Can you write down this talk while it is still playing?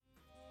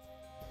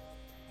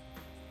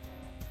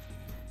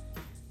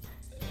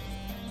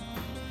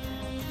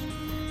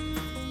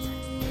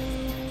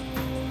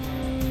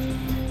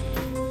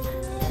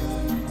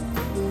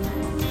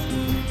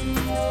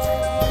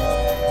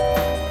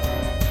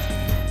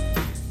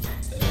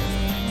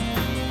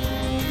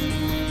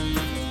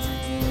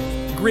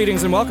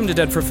Greetings and welcome to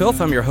Dead for Filth.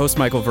 I'm your host,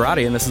 Michael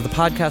Verratti, and this is the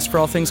podcast for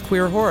all things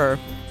queer horror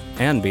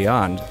and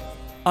beyond.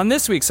 On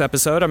this week's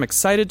episode, I'm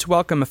excited to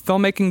welcome a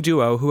filmmaking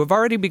duo who have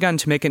already begun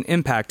to make an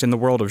impact in the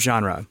world of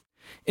genre.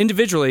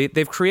 Individually,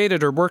 they've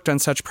created or worked on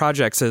such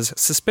projects as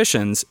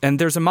Suspicions and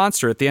There's a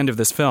Monster at the End of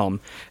This Film,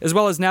 as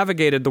well as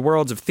navigated the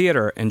worlds of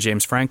theater and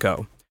James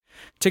Franco.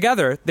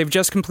 Together, they've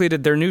just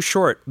completed their new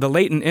short, The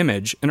Latent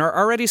Image, and are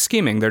already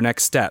scheming their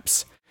next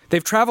steps.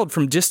 They've traveled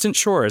from distant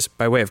shores,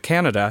 by way of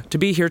Canada, to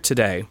be here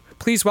today.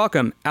 Please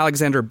welcome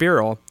Alexander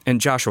Birrell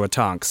and Joshua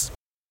Tonks.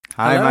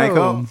 Hi, Hello.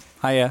 Michael.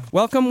 Hiya.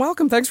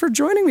 Welcome. Thanks for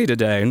joining me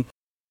today.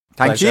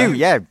 Thank Pleasure. you.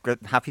 Yeah, good.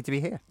 Happy to be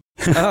here.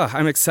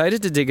 I'm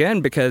excited to dig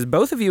in because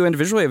both of you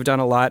individually have done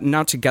a lot, and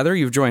now together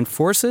you've joined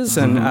forces.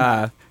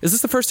 And is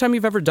this the first time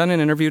you've ever done an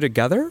interview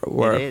together?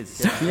 Or? It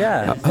is.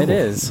 Yeah, it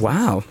is.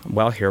 Wow.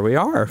 Well, here we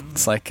are.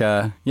 It's like,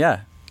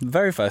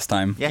 very first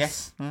time.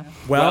 Yes. Yeah.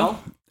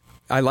 Well,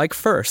 I like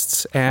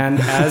firsts, and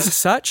as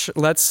such,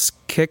 let's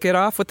kick it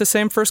off with the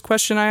same first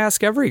question I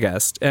ask every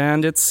guest,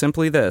 and it's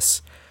simply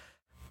this.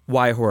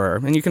 Why horror?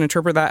 And you can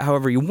interpret that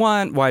however you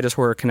want. Why does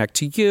horror connect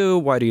to you?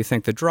 Why do you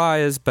think the draw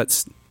is?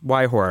 But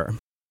why horror?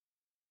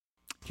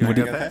 Do you want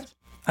to Would go you- first?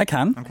 I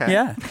can. Okay.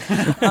 Yeah.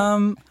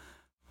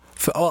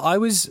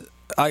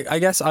 I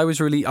guess I was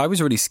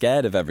really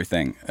scared of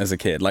everything as a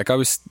kid. Like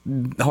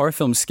horror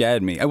films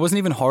scared me. It wasn't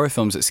even horror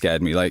films that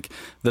scared me. Like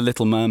The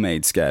Little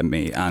Mermaid scared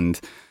me, and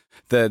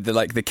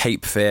the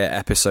Cape Fear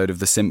episode of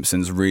The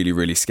Simpsons really,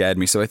 really scared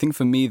me. So I think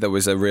for me there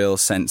was a real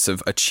sense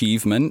of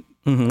achievement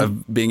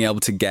of being able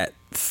to get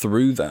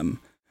through them.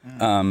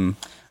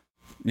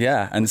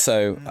 Yeah, and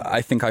so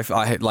I think I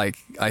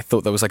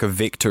thought there was like a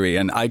victory,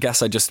 and I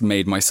guess I just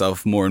made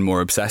myself more and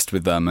more obsessed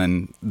with them,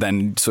 and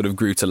then sort of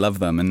grew to love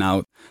them. And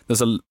now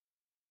there's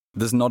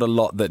not a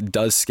lot that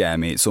does scare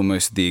me. It's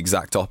almost the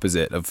exact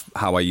opposite of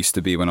how I used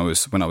to be when I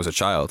was a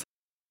child.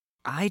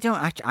 I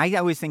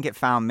always think it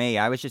found me.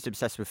 I was just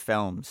obsessed with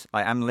films.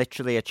 Like, I'm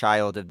literally a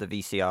child of the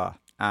VCR.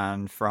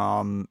 And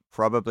from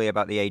probably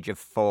about the age of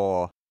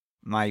 4,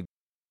 my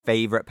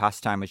favorite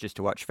pastime was just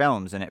to watch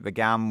films. And it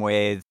began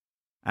with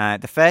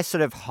the first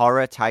sort of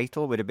horror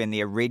title would have been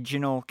the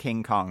original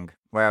King Kong,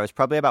 where I was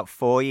probably about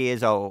 4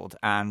 years old.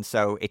 And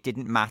so it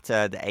didn't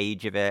matter the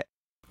age of it.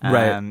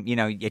 Right. You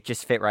know, it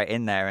just fit right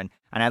in there. And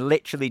I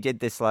literally did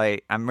this,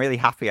 like, I'm really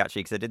happy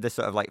actually, because I did this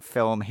sort of like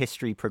film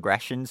history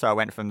progression. So I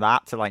went from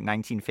that to like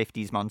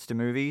 1950s monster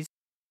movies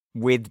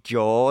with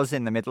Jaws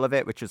in the middle of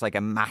it, which was like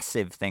a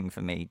massive thing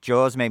for me.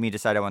 Jaws made me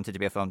decide I wanted to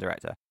be a film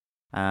director.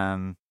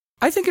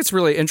 I think it's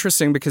really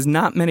interesting because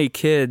not many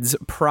kids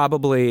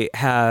probably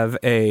have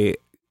a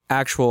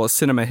actual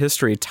cinema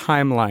history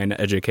timeline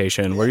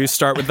education where you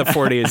start with the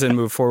 40s and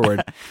move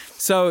forward.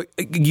 So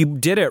you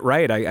did it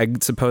right, I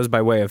suppose,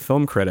 by way of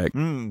film critic.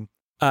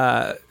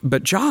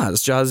 But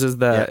Jaws is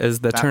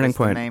the turning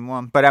point. The main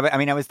one. But I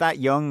mean, I was that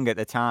young at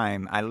the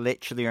time. I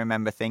literally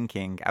remember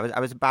thinking I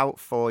was about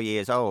 4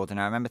 years old, and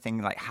I remember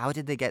thinking, like, how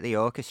did they get the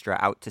orchestra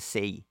out to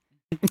sea?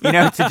 You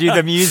know, to do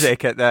the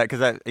music at the,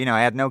 because I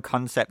had no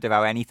concept of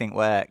how anything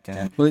worked.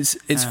 And Well,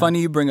 it's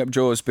funny you bring up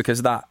Jaws,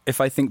 because that, if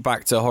I think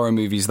back to horror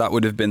movies, that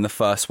would have been the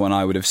first one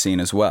I would have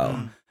seen as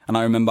well. And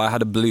I remember I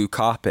had a blue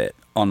carpet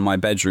on my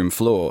bedroom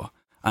floor,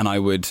 and I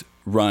would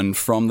run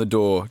from the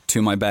door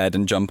to my bed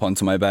and jump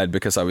onto my bed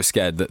because I was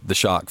scared that the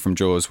shark from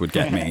Jaws would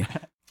get me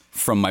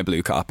from my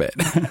blue carpet.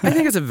 I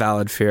think it's a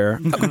valid fear.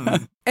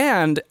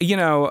 And, you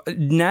know,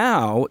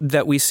 now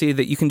that we see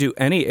that you can do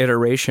any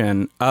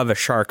iteration of a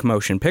shark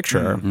motion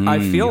picture, I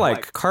feel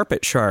like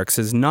Carpet Sharks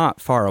is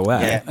not far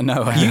away. Yeah,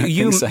 no,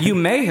 You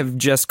may have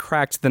just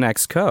cracked the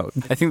next code.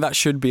 I think that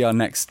should be our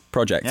next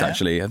project,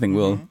 actually. I think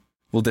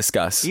we'll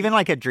discuss. even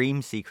like a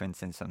dream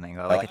sequence in something,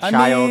 or like a I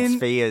child's mean,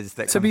 fears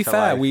that to come be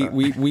fair, life.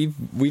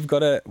 we've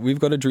got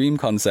a dream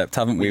concept,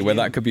 haven't we? Where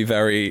that could be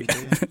very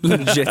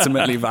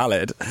legitimately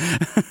valid.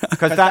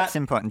 Because that's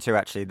important too,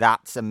 actually.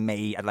 That's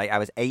like, I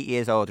was 8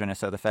 years old when I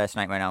saw the first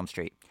Nightmare on Elm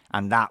Street,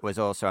 and that was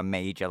also a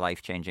major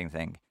life-changing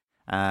thing.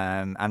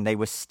 And they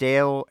were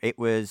still,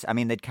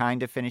 they'd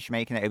kind of finished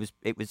making it.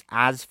 It was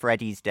as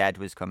Freddy's Dead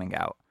was coming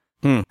out,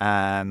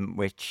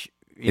 which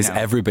Is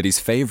everybody's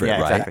favorite,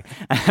 right?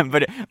 Exactly.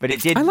 but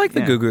it did. I like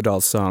the Goo Goo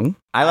Dolls song.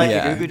 I like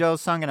Yeah. the Goo Goo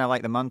Dolls song, and I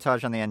like the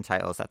montage on the end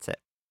titles. That's it.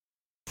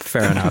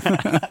 Fair enough.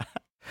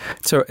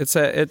 So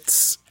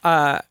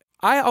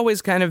I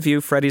always kind of view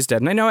Freddy's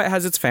Dead, and I know it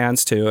has its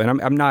fans too,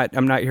 and I'm not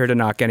here to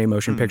knock any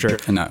motion picture.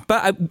 No.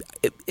 But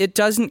it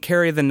doesn't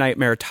carry the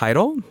Nightmare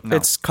title. No.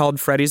 It's called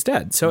Freddy's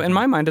Dead. So in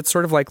my mind, it's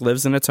sort of like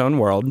lives in its own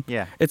world.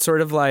 Yeah. It's sort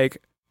of like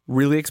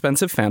really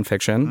expensive fan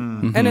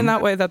fiction. And in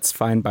that way, that's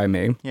fine by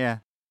me. Yeah.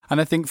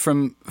 And I think for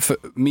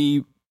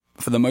me,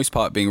 for the most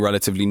part, being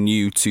relatively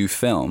new to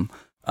film,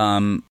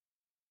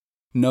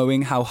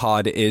 knowing how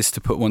hard it is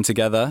to put one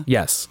together,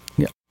 Yes.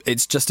 Yeah.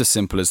 it's just as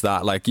simple as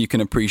that. Like, you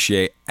can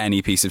appreciate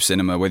any piece of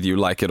cinema, whether you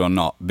like it or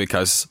not,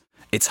 because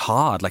it's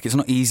hard. Like, it's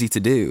not easy to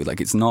do.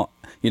 Like, it's not,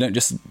 you don't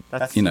just,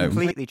 That's you know.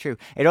 completely true.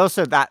 It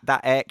also, that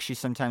irks you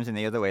sometimes in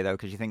the other way, though,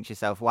 because you think to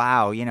yourself,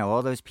 wow, you know,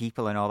 all those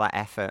people and all that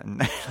effort.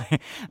 And,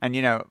 and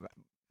you know,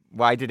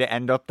 why did it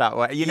end up that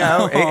way? You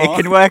know,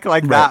 it can work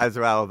like that as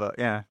well, but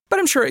yeah. But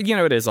I'm sure,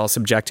 it is all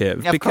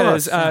subjective Of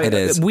because course. It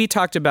is. We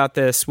talked about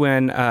this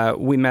when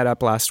we met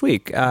up last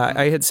week.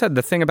 I had said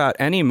the thing about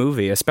any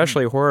movie,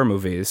 especially horror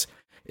movies,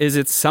 is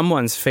it's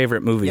someone's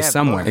favorite movie Yeah, of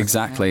somewhere. course.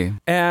 Exactly.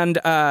 And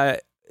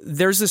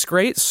there's this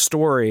great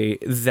story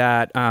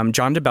that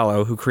John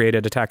DeBello, who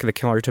created Attack of the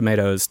Killer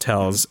Tomatoes,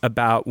 tells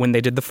about when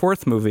they did the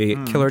fourth movie,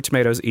 Killer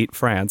Tomatoes Eat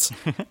France.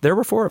 There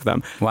were 4 of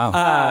them.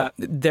 Wow.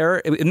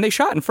 And they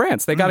shot in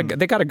France. They got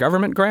a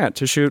government grant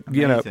to shoot.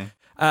 Amazing.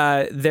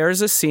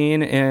 There's a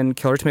scene in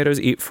Killer Tomatoes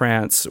Eat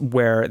France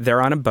where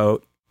they're on a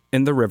boat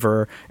in the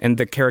river, and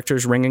the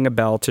character's ringing a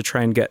bell to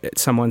try and get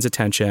someone's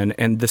attention.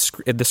 And the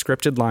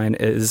scripted line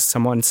is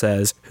someone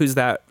says, "Who's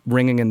that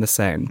ringing in the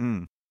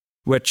Seine?"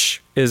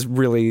 Which is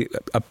really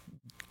a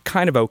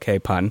kind of okay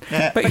pun,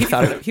 but he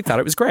thought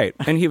it was great,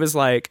 and he was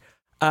like,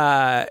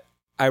 "I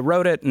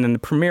wrote it, and then the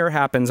premiere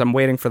happens. I'm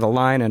waiting for the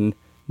line, and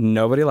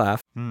nobody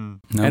laughed." No.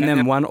 And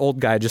then one old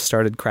guy just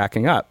started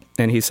cracking up,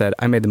 and he said,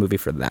 "I made the movie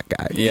for that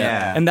guy."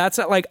 Yeah. And that's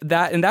like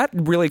that, and that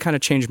really kind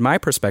of changed my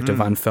perspective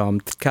on film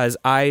because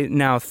I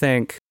now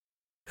think,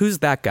 who's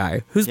that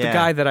guy? Who's the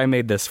guy that I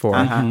made this for?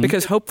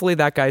 Because hopefully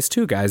that guy's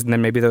 2 guys, and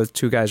then maybe those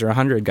 2 guys are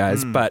 100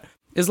 guys, but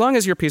as long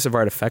as your piece of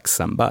art affects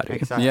somebody.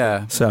 Exactly.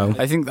 Yeah. So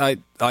I think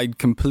I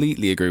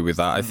completely agree with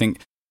that. I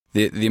think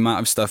the amount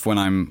of stuff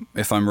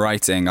if I'm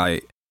writing,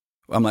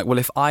 I'm like, well,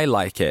 if I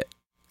like it,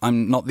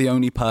 I'm not the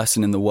only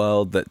person in the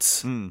world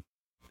that's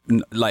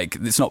like,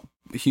 it's not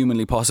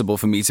humanly possible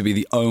for me to be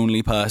the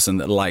only person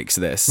that likes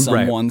this.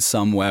 Someone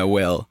somewhere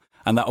will.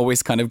 And that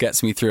always kind of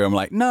gets me through. I'm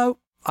like, no,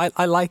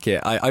 I like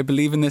it. I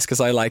believe in this because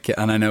I like it,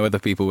 and I know other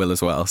people will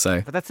as well.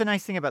 So, But that's the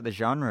nice thing about the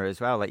genre as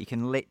well. Like, you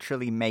can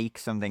literally make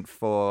something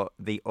for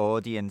the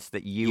audience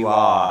that you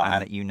are and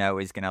that you know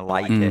is going to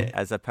like it,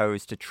 as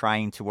opposed to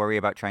trying to worry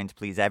about trying to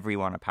please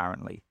everyone,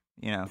 apparently.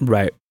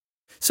 right.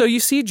 So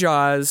you see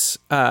Jaws,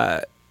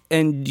 and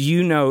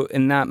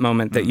in that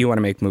moment that you want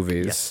to make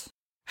movies. Yes.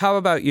 How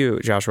about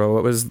you, Joshua?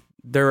 What was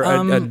there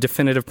a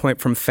definitive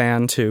point from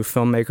fan to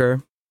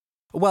filmmaker?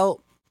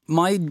 well,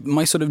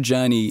 my sort of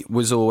journey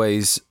was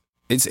always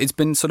it's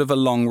been sort of a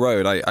long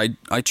road.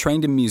 I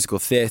trained in musical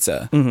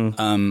theatre,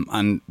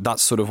 and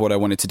that's sort of what I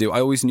wanted to do.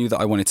 I always knew that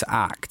I wanted to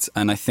act,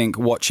 and I think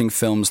watching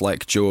films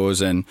like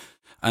Jaws and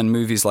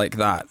movies like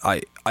that,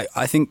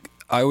 I think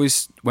I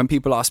always, when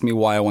people ask me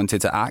why I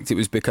wanted to act, it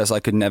was because I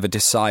could never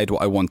decide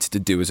what I wanted to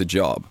do as a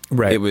job.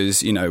 Right. It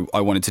was,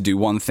 I wanted to do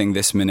one thing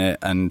this minute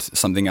and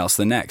something else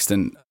the next,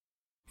 and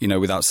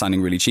without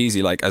sounding really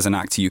cheesy, like as an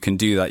actor, you can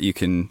do that. You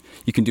can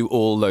do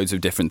all loads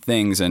of different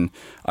things. And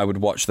I would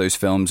watch those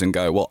films and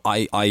go, well,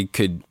 I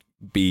could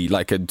be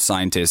like a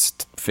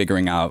scientist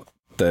figuring out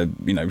the,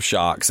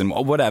 sharks and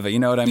whatever, you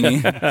know what I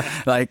mean?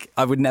 Like,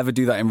 I would never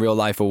do that in real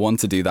life or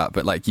want to do that,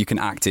 but like you can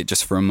act it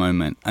just for a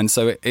moment. And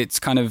so it's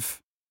kind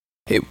of,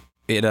 it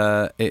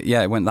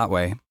went that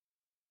way.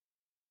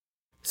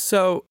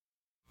 So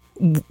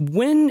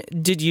when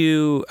did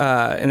you,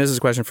 and this is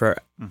a question for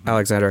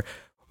Alexander,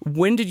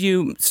 when did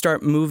you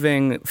start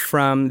moving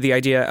from the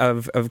idea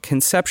of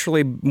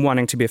conceptually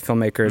wanting to be a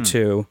filmmaker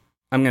to,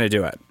 I'm going to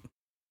do it?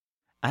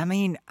 I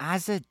mean,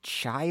 as a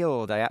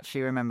child, I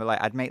actually remember,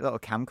 like, I'd make little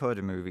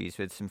camcorder movies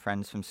with some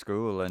friends from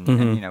school,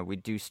 and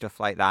we'd do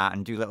stuff like that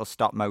and do little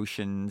stop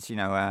motions,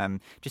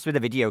 just with a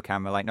video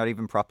camera, like, not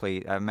even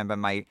properly. I remember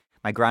my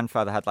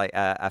grandfather had, like,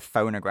 a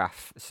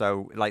phonograph,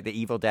 so, like, the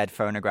Evil Dead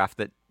phonograph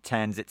that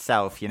turns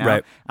itself,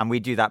 Right. And we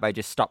do that by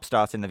just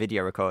starting the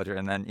video recorder,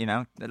 and then,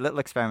 little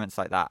experiments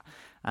like that.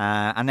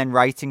 And then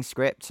writing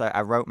scripts.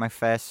 I wrote my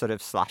first sort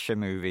of slasher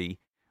movie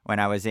when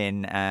I was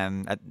in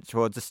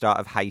towards the start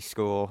of high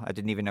school. I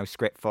didn't even know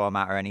script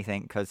format or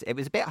anything, because it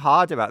was a bit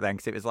hard about then,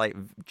 because it was like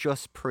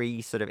just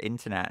pre sort of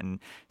internet.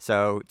 And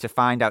so to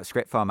find out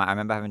script format, I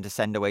remember having to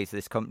send away to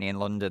this company in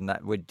London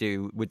that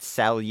would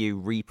sell you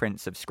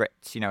reprints of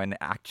scripts, and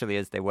actually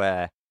as they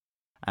were.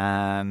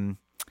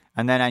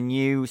 And then I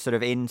knew sort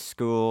of in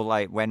school,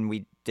 like when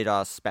we did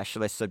our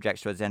specialist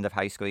subjects towards the end of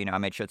high school, I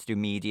made sure to do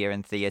media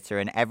and theatre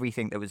and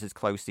everything that was as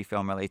closely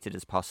film related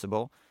as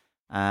possible.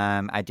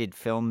 I did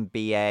film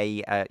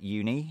BA at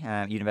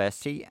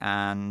university.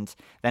 And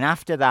then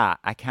after that,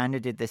 I kind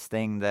of did this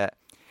thing that,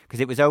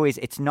 because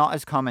it's not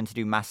as common to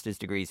do master's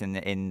degrees in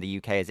the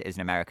UK as it is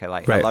in America.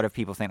 Like Right. A lot of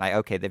people think like,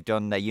 okay, they've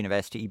done their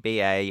university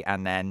BA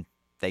and then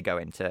they go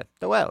into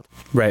the world.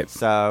 Right.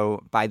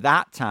 So by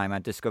that time, I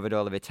discovered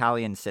all of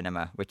Italian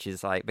cinema, which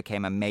is like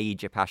became a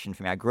major passion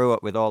for me. I grew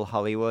up with all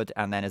Hollywood,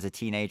 and then as a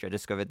teenager, I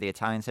discovered the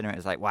Italian cinema. It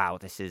was like, wow,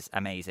 this is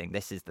amazing.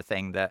 This is the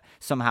thing that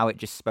somehow it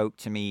just spoke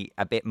to me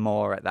a bit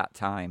more at that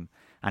time,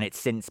 and it's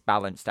since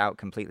balanced out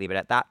completely. But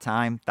at that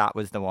time, that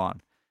was the one.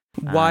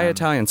 Why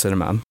Italian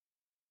cinema?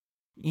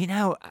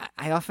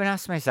 I often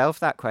ask myself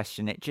that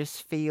question. It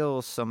just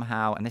feels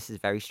somehow, and this is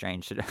very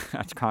strange,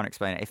 I can't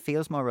explain it. It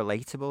feels more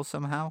relatable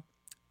somehow.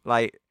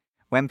 Like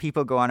when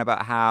people go on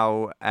about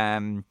how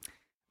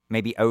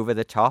maybe over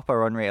the top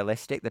or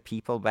unrealistic the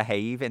people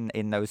behave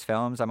in those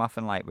films, I'm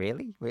often like,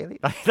 really?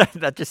 Like,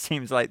 that just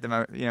seems like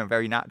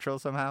very natural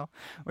somehow,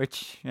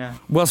 which, yeah.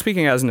 Well,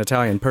 speaking as an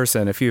Italian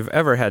person, if you've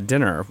ever had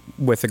dinner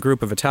with a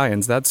group of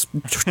Italians, that's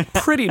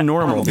pretty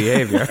normal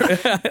behavior.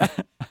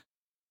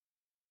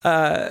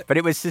 But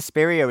it was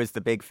Suspiria was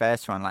the big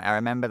first one. Like, I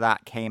remember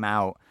that came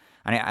out,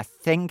 and I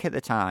think at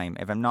the time,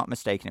 if I'm not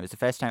mistaken, it was the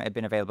first time it had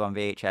been available on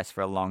VHS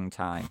for a long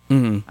time.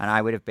 Mm-hmm. And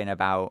I would have been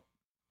about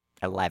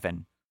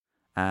 11.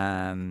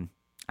 And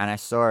I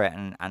saw it,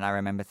 and I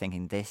remember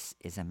thinking, this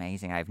is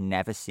amazing. I've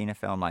never seen a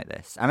film like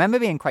this. I remember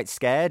being quite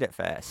scared at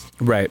first.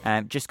 Right.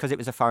 Just because it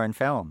was a foreign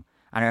film.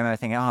 And I remember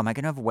thinking, oh, am I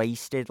going to have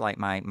wasted like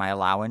my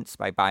allowance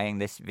by buying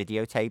this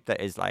videotape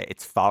that is like,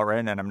 it's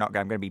foreign and I'm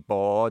going to be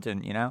bored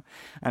and,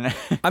 And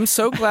I'm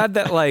so glad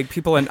that like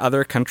people in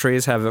other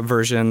countries have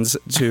aversions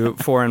to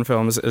foreign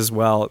films as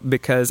well,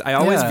 because I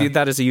always viewed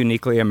that as a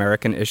uniquely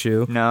American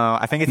issue. No,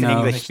 I think it's an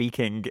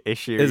English-speaking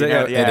issue. Is it?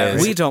 Yeah, it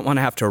is. We don't want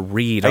to have to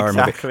read our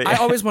movie. I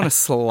always want to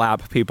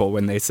slap people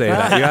when they say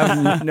that. You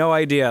have no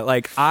idea.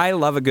 Like, I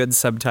love a good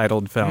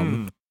subtitled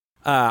film.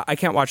 I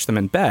can't watch them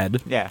in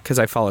bed because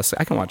I fall asleep.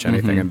 I can watch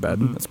anything in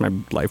bed. That's my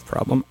life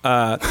problem.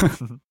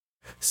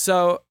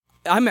 So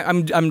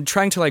I'm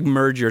trying to like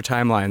merge your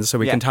timelines so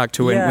we can talk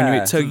to when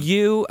you. So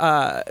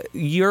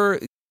you're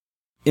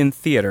in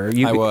theater.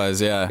 I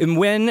was, yeah. And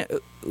when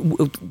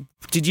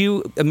did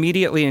you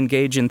immediately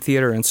engage in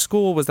theater in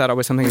school? Was that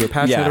always something you were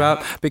passionate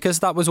about? Because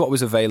that was what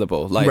was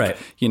available. Like,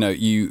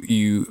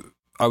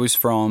 I was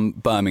from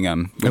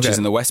Birmingham, which is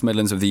in the West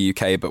Midlands of the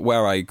UK, but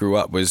where I grew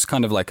up was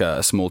kind of like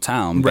a small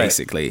town,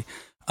 basically.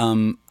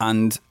 And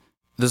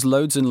there's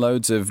loads and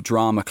loads of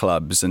drama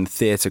clubs and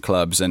theatre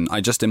clubs, and I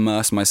just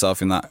immersed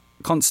myself in that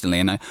constantly.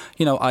 And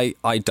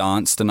I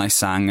danced and I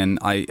sang, and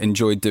I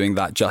enjoyed doing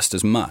that just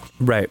as much.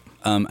 Right.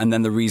 And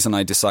then the reason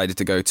I decided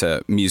to go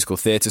to musical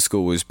theatre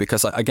school was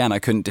because, I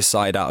couldn't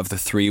decide out of the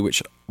three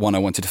which one I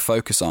wanted to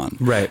focus on.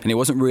 Right. And it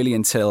wasn't really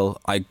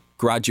until I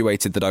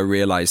graduated that I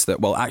realized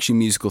that, well, actually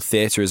musical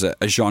theatre is a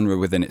genre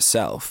within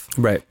itself.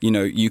 Right.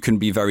 You can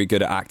be very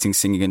good at acting,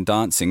 singing and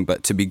dancing,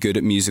 but to be good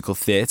at musical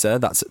theatre,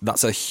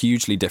 that's a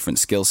hugely different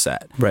skill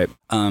set. Right.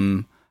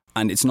 And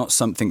it's not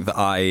something that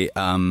I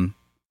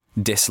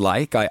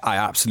dislike. I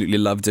absolutely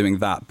love doing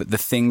that, but the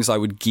things I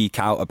would geek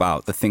out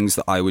about, the things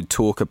that I would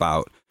talk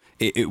about,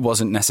 it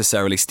wasn't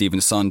necessarily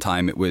Stephen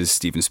Sondheim. It was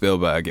Steven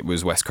Spielberg. It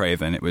was Wes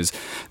Craven. It was,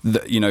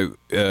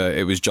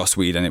 it was Joss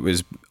Whedon. It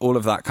was all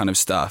of that kind of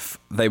stuff.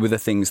 They were the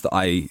things that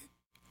I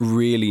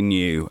really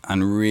knew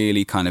and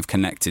really kind of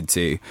connected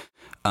to.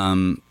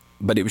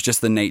 But it was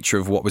just the nature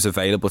of what was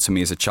available to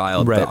me as a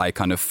child that I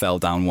kind of fell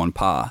down one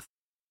path.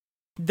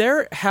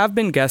 There have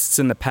been guests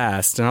in the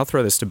past, and I'll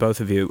throw this to both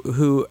of you,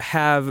 who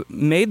have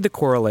made the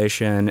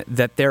correlation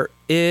that there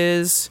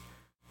is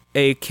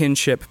a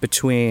kinship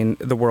between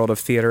the world of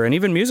theater and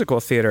even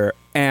musical theater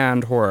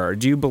and horror.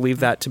 Do you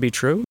believe that to be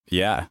true?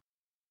 Yeah,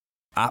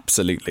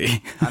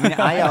 absolutely. I mean,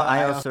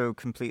 I also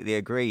completely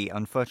agree.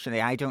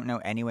 Unfortunately, I don't know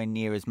anywhere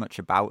near as much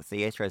about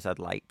theater as I'd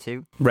like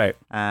to. Right.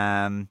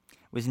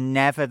 Was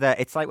never the.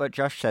 It's like what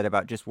Josh said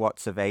about just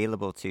what's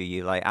available to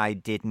you. Like, I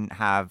didn't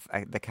have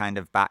the kind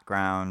of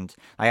background.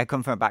 Like, I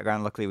come from a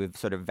background, luckily, with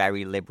sort of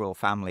very liberal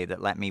family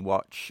that let me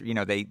watch.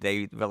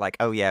 They were like,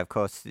 oh yeah, of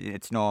course,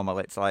 it's normal.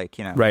 It's like,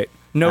 right.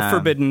 No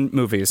forbidden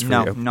movies for you.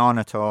 No, none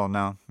at all.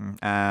 No.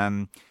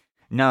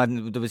 No,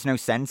 there was no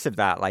sense of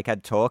that. Like,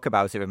 I'd talk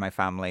about it with my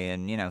family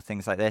and,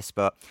 things like this.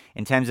 But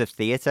in terms of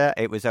theatre,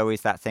 it was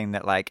always that thing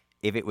that, like,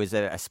 if it was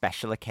a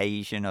special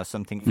occasion or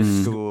something for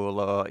school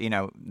or,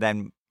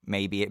 then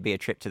maybe it'd be a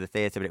trip to the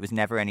theatre, but it was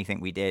never anything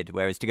we did.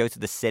 Whereas to go to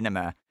the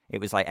cinema, it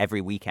was like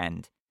every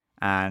weekend.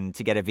 And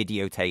to get a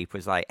videotape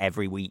was like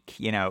every week,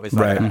 it was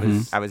like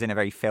I was in a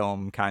very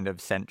film kind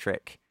of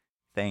centric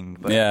thing.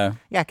 But yeah,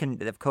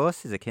 of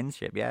course there's a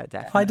kinship, yeah,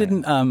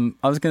 definitely.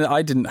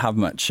 I didn't have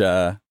much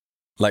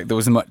like there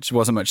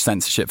wasn't much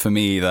censorship for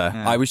me either.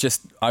 Yeah.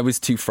 I was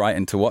too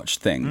frightened to watch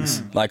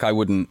things. Like I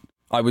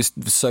was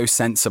so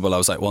sensible. I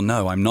was like, well,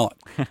 no, I'm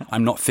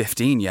not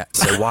 15 yet.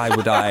 So why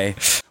would I,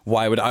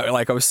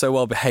 like, I was so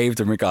well behaved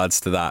in regards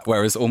to that.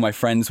 Whereas all my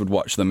friends would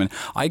watch them, and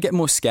I get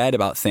more scared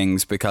about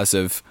things because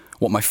of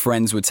what my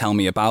friends would tell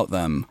me about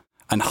them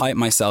and hype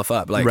myself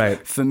up.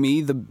 Like for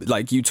me,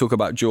 like you talk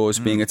about Jaws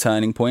being a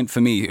turning point.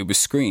 For me, it was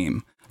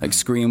Scream. Like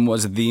Scream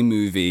was the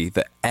movie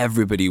that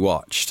everybody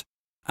watched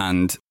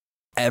and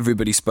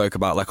everybody spoke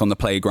about, like on the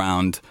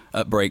playground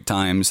at break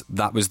times.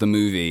 That was the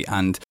movie.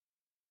 And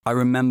I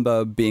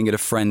remember being at a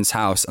friend's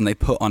house and they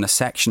put on a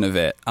section of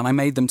it and I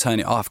made them turn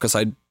it off because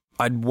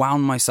I'd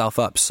wound myself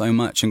up so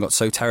much and got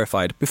so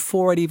terrified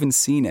before I'd even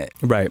seen it.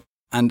 Right.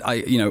 And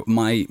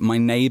my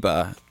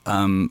neighbor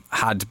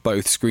had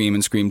both Scream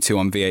and Scream 2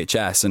 on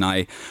VHS, and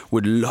I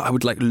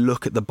would like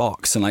look at the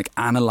box and like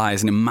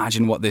analyze and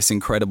imagine what this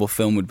incredible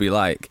film would be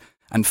like.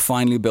 And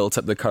finally built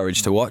up the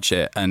courage to watch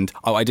it. And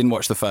I didn't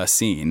watch the first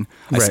scene.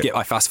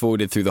 I fast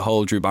forwarded through the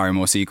whole Drew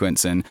Barrymore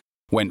sequence and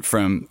went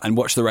and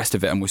watched the rest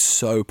of it and was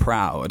so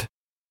proud.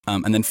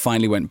 And then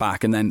finally went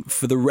back. And then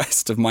for the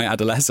rest of my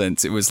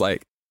adolescence, it was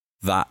like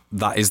that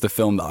is the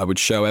film that I would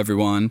show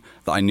everyone,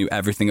 that I knew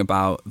everything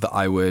about, that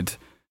I would.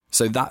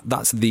 So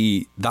that's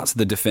the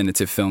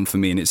definitive film for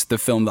me, and it's the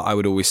film that I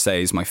would always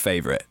say is my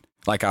favorite.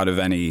 Like out of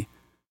any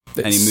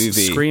movie,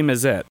 Scream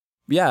is it.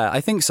 Yeah,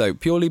 I think so.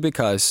 Purely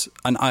because,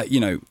 and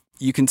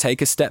you can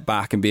take a step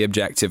back and be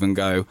objective and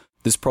go,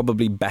 there's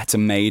probably better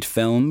made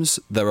films.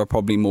 There are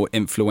probably more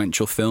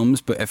influential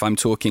films. But if I'm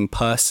talking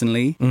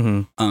personally,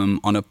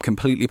 on a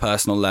completely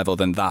personal level,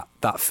 then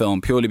that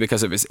film, purely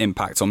because of its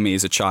impact on me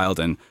as a child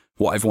and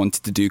what I've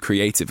wanted to do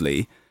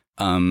creatively,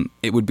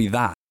 it would be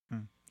that.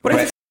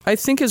 What I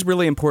think is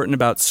really important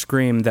about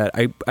Scream that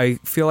I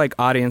feel like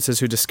audiences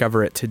who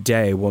discover it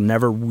today will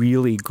never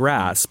really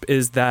grasp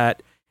is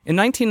that in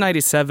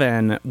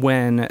 1997,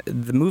 when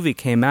the movie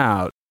came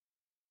out,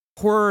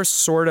 horror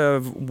sort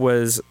of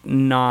was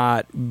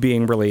not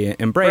being really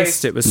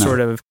embraced. It was sort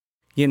of,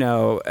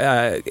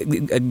 a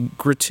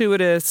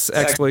gratuitous,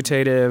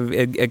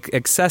 exploitative,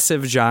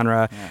 excessive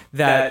genre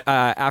that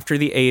after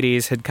the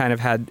 80s had kind of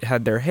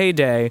had their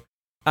heyday,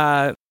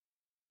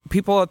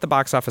 people at the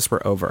box office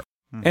were over.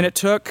 Mm-hmm. And it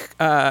took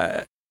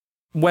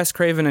Wes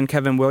Craven and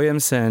Kevin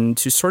Williamson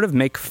to sort of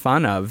make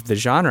fun of the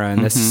genre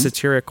in this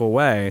satirical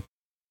way.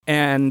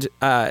 And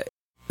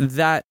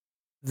that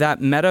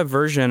meta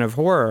version of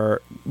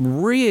horror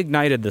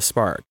reignited the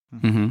spark.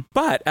 Mm-hmm.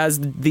 But as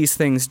these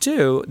things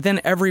do,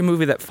 then every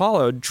movie that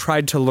followed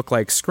tried to look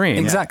like Scream.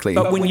 Exactly.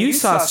 But when you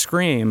saw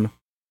Scream,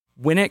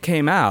 when it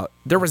came out,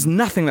 there was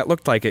nothing that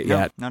looked like it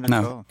yet. Not at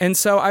all. And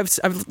so I've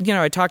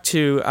I talk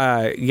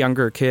to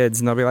younger kids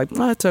and they'll be like,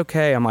 "Well, it's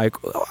okay." I'm like,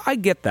 oh, I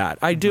get that.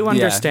 I do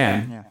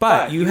understand. Yeah.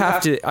 But you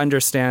have to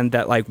understand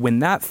that like when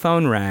that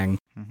phone rang,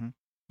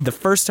 the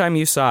first time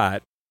you saw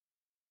it,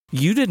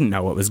 you didn't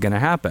know what was going to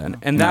happen.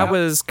 And that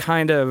was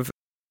kind of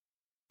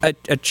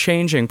a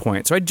changing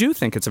point. So I do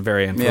think it's a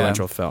very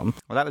influential film.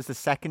 Well, that was the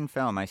second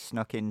film I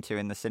snuck into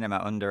in the cinema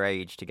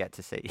underage to get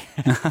to see.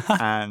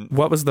 And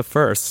what was the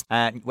first?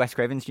 Wes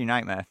Craven's New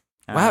Nightmare.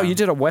 Wow, you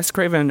did a Wes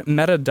Craven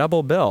meta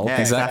double bill.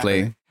 Yeah,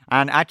 exactly.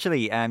 And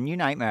actually, New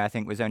Nightmare, I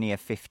think, was only a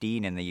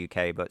 15 in the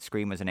UK, but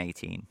Scream was an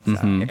 18.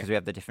 So, because we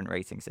have the different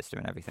rating system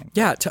and everything.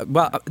 Yeah,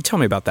 tell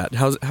me about that.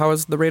 How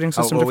is the rating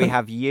system different? We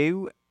have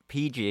U,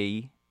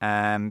 PG...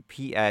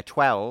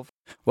 12.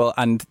 Well,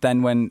 and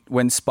then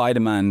when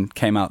Spider-Man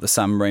came out, the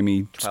Sam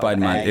Raimi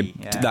Spider-Man,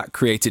 that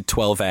created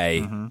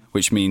 12A,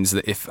 which means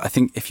that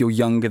if you're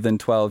younger than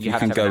 12, you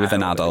can go with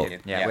an adult.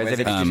 Yeah, whereas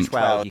if it's just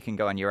 12, you can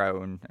go on your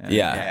own.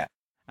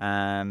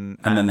 And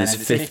then there's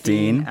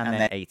 15 and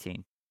then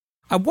 18.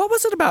 What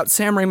was it about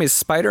Sam Raimi's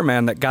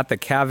Spider-Man that got the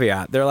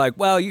caveat? They're like,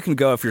 well, you can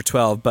go if you're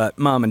 12, but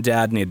mom and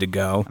dad need to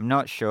go. I'm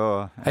not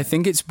sure. I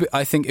think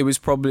it was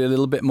probably a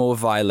little bit more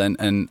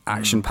violent and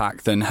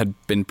action-packed than had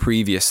been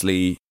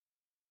previously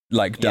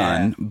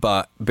done,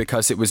 but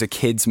because it was a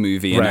kids'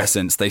 movie in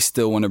essence, they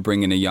still want to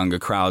bring in a younger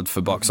crowd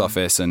for box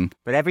office.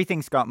 But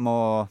everything's got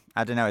more,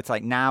 I don't know, it's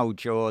like now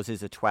Jaws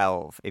is a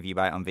 12 if you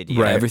buy it on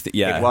video. Right, everything,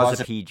 It was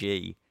a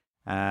PG.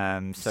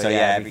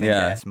 Everything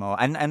gets more.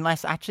 And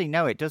unless, actually,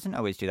 no, it doesn't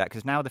always do that,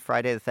 because now the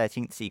Friday the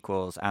 13th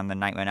sequels and the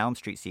Nightmare on Elm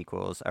Street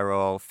sequels are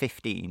all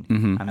 15,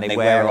 and they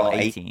were all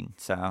 18,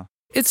 so...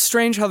 It's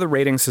strange how the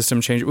rating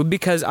system changed,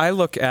 because I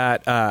look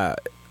at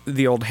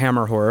the old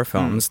Hammer horror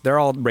films, they're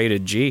all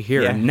rated G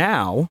here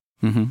now,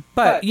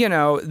 but,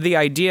 the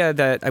idea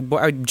that...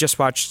 I just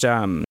watched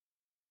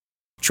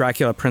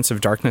Dracula, Prince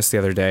of Darkness the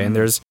other day, and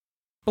there's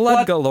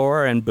blood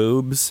galore and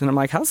boobs, and I'm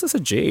like, how's this a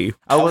G?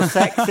 Oh, well,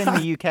 sex in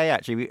the UK,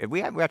 actually,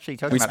 we actually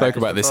talked about We spoke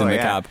about this before, in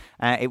the cab.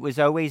 It was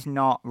always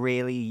not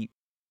really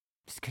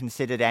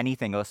considered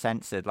anything or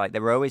censored. Like, they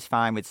were always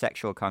fine with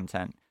sexual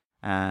content.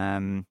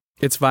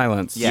 It's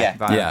violence. Yeah,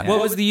 violence. Yeah. Well,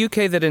 it was the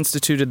UK that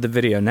instituted the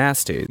video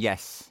nasties.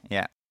 Yes,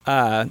 yeah.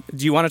 Do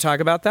you want to talk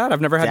about that? I've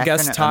never had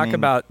guests talk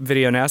about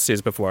video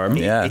nasties before.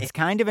 It's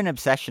kind of an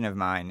obsession of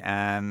mine,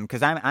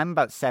 because I'm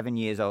about 7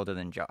 years older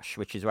than Josh,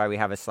 which is why we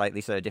have a slightly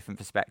sort of different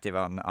perspective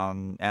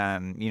on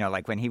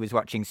like when he was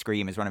watching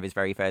Scream as one of his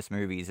very first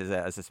movies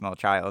as a small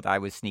child, I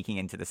was sneaking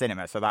into the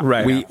cinema. So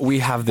that we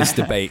have this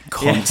debate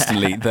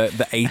constantly, the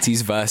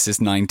 80s versus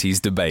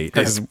 90s debate,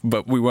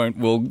 but we won't.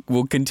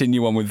 We'll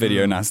continue on with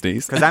video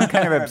nasties because I'm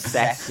kind of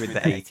obsessed with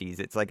the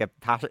 80s. It's like a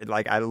passion.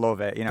 Like I love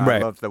it. I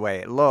love the way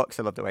it looks.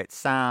 I love the way it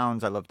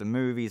sounds. I love the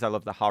movies. I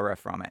love the horror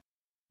from it.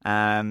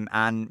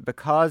 And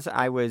because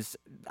I was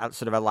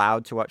sort of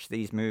allowed to watch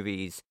these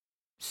movies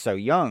so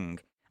young,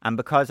 and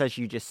because, as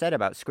you just said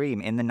about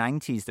Scream, in the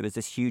 90s there was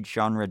this huge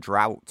genre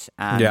drought,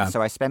 and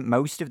so I spent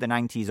most of the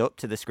 90s up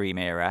to the Scream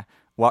era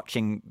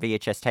watching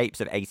VHS tapes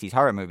of 80s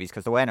horror movies,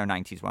 because there were no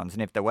 90s ones,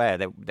 and if there were,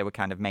 they were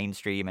kind of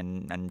mainstream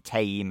and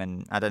tame,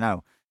 and I don't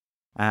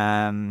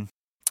know.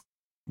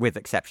 With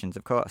exceptions,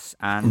 of course.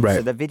 And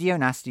so the video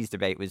nasties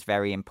debate was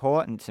very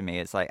important to me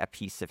as like a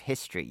piece of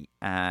history.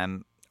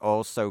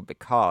 Also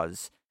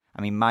because,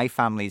 I mean, my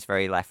family's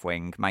very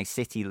left-wing. My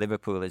city,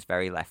 Liverpool, is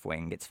very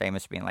left-wing. It's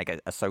famous for being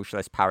like a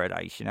socialist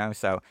paradise,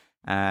 So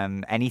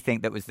anything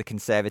that was the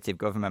Conservative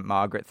government,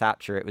 Margaret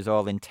Thatcher, it was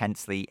all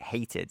intensely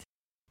hated.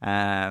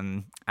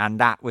 And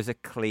that was a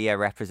clear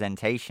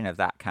representation of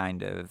that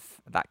kind of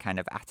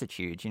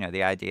attitude.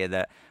 The idea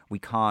that we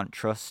can't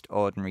trust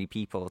ordinary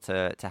people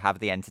to have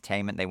the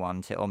entertainment they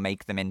want. It'll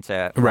make them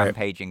into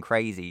rampaging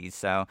crazies.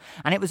 So,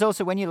 and it was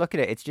also, when you look at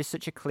it, it's just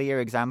such a clear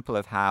example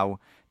of how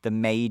the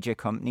major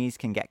companies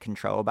can get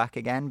control back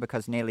again,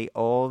 because nearly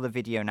all the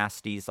video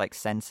nasties, like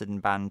censored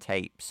and banned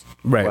tapes,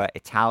 were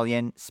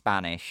Italian,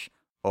 Spanish,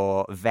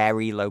 or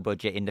very low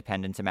budget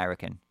independent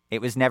American.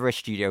 It was never a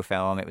studio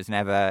film. It was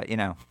never,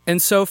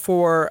 And so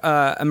for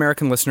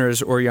American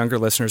listeners or younger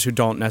listeners who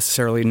don't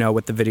necessarily know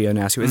what the video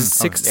nasty was,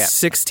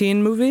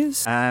 16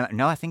 movies?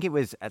 No, I think it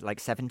was at like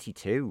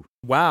 72.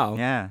 Wow.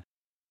 Yeah.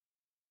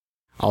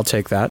 I'll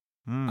take that.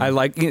 I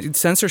like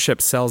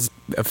censorship sells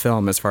a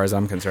film as far as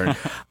I'm concerned.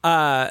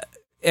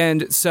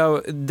 And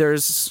so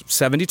there's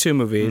 72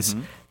 movies,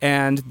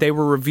 and they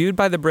were reviewed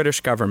by the British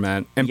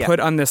government and put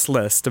on this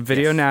list, a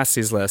video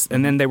nasties list,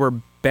 and then they were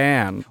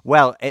banned.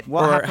 Well,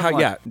 what happened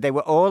was they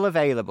were all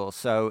available.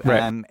 So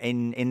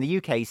in the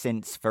UK,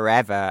 since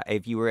forever,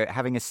 if you were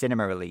having a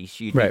cinema release,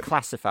 you'd be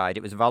classified.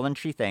 It was a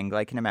voluntary thing,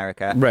 like in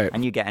America,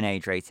 and you get an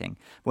age rating.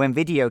 When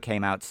video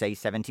came out, say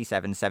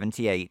 77,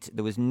 78,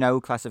 there was no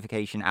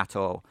classification at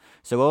all.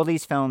 So all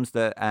these films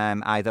that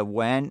either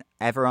weren't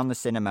ever on the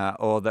cinema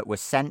or that were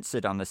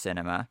censored on the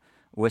cinema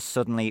were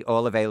suddenly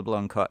all available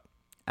uncut.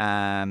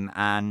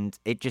 And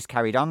it just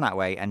carried on that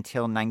way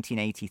until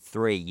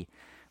 1983,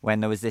 when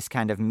there was this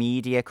kind of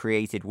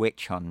media-created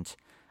witch hunt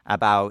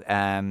about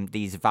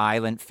these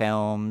violent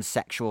films,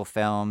 sexual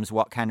films,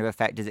 what kind of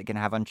effect is it going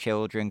to have on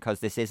children, because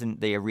this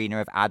isn't the arena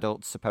of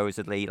adults,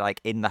 supposedly,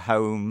 like in the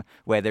home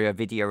where there are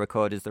video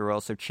recorders, there are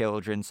also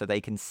children, so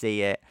they can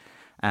see it.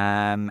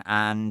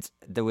 And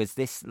there was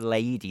this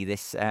lady,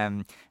 this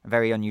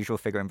very unusual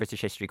figure in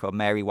British history called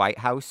Mary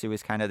Whitehouse, who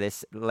was kind of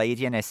this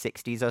lady in her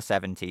 60s or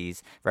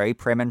 70s, very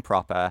prim and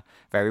proper,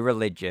 very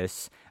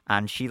religious,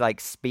 and she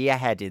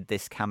spearheaded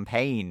this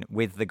campaign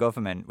with the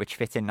government, which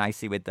fit in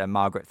nicely with the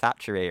Margaret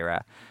Thatcher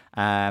era,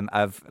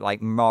 of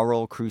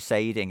moral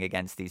crusading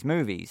against these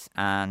movies.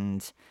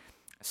 And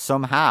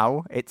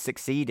somehow it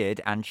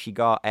succeeded, and she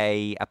got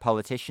a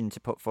politician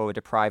to put forward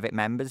a private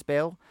member's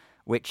bill,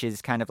 which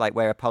is kind of like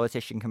where a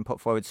politician can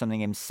put forward something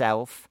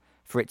himself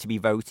for it to be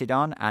voted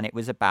on, and it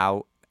was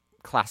about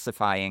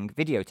classifying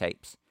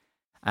videotapes.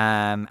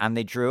 And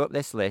they drew up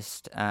this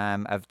list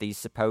of these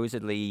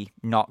supposedly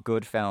not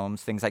good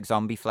films, things like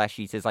Zombie Flesh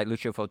Eaters, like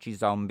Lucio Fulci's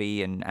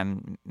Zombie,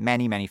 and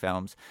many, many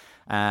films,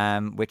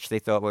 which they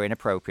thought were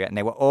inappropriate, and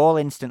they were all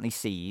instantly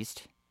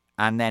seized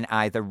and then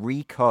either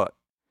recut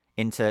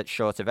into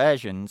shorter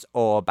versions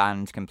or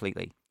banned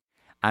completely.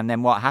 And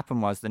then what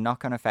happened was, the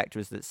knock-on effect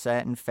was that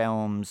certain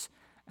films,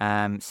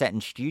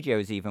 certain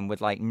studios even, would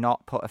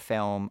not put a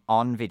film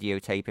on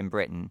videotape in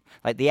Britain.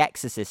 Like The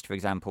Exorcist, for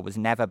example, was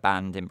never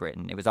banned in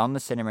Britain. It was on the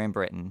cinema in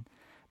Britain.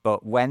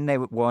 But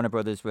when Warner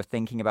Brothers were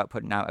thinking about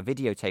putting out a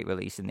videotape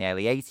release in the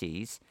early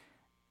 80s,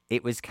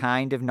 it was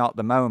kind of not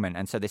the moment.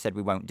 And so they said,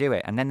 we won't do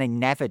it. And then they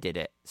never did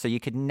it. So you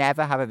could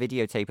never have a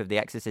videotape of The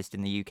Exorcist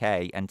in the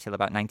UK until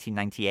about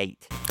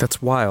 1998.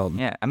 That's wild.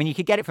 Yeah. I mean, you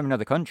could get it from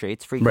another country.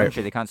 It's a free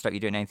country. They can't stop you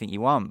doing anything you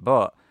want.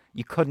 But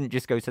you couldn't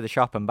just go to the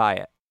shop and buy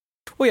it.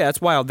 Well, yeah,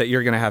 it's wild that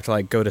you're going to have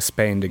to go to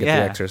Spain to get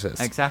The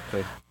Exorcist.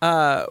 Exactly.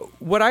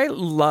 What I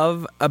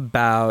love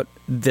about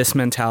this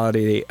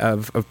mentality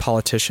of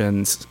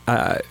politicians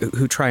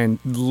who try and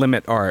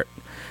limit art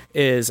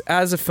is,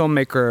 as a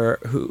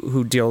filmmaker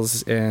who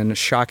deals in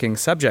shocking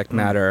subject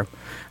matter,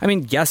 I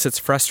mean, yes, it's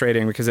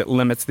frustrating because it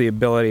limits the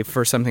ability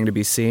for something to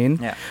be seen.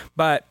 Yeah.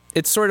 But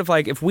it's sort of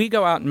like if we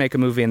go out and make a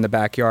movie in the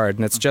backyard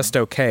and it's just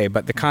okay,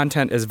 but the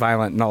content is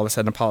violent and all of a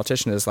sudden a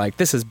politician is like,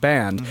 this is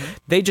banned.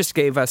 They just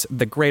gave us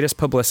the greatest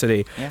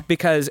publicity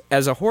because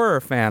as a horror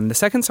fan, the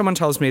second someone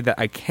tells me that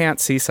I can't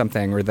see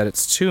something or that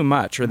it's too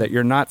much or that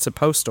you're not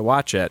supposed to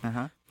watch it,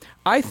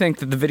 I think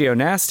that the Video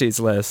Nasties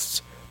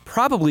list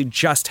probably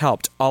just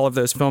helped all of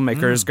those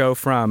filmmakers go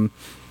from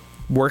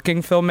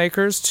working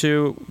filmmakers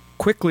to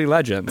quickly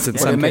legends in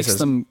some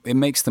cases. It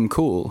makes them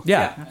cool.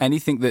 Yeah.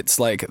 Anything that's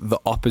the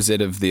opposite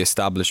of the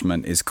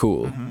establishment is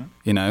cool,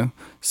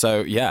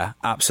 So, yeah,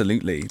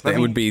 absolutely. It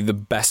would be the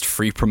best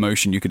free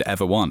promotion you could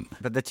ever want.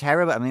 But the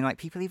terrible,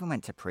 people even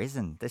went to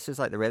prison. This was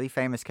the really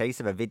famous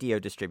case of a video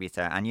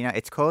distributor. And,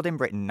 it's called in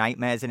Britain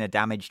Nightmares in a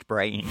Damaged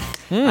Brain.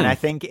 And I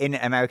think in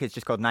America it's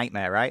just called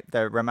Nightmare, right?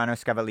 The Romano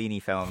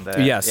Scavallini film.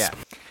 Yes. Yeah.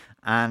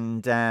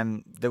 And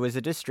there was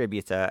a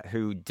distributor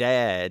who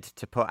dared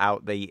to put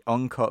out the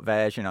uncut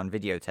version on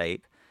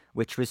videotape,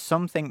 which was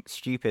something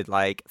stupid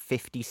like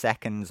 50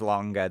 seconds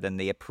longer than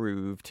the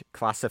approved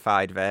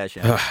classified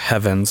version. Oh,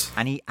 heavens.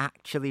 And he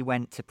actually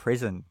went to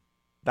prison.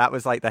 That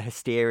was the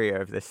hysteria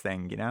of this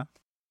thing,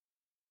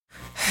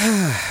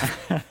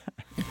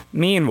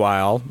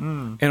 Meanwhile,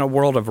 in a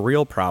world of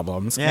real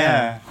problems.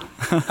 Yeah.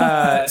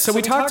 So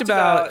we talked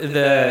about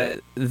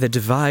the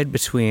divide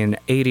between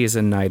 80s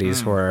and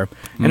 90s horror.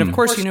 And of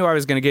course you knew I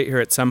was going to get here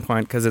at some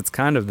point because it's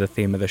kind of the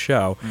theme of the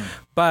show.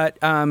 But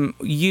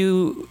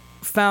you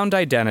found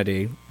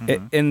identity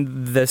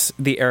in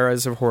the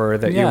eras of horror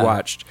that you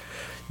watched.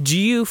 Do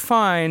you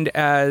find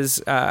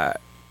as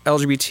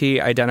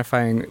LGBT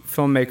identifying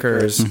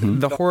filmmakers,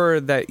 the horror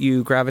that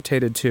you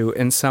gravitated to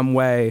in some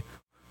way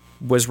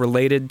was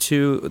related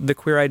to the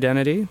queer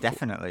identity?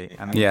 Definitely.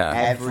 I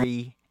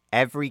mean,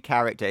 every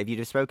character, if you'd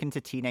have spoken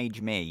to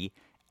teenage me,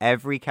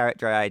 every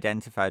character I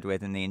identified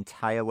with in the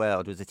entire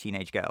world was a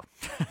teenage girl.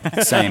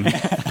 Same.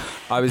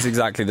 I was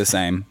exactly the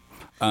same.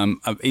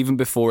 Even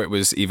before it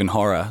was even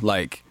horror,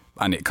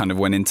 and it kind of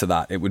went into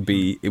that. It would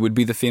be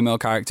the female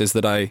characters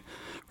that I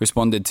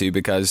responded to,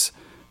 because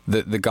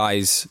the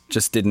guys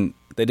just didn't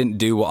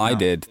do what I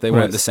did. They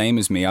weren't the same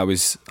as me. I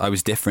was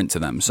different to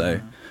them.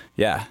 So,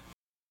 yeah.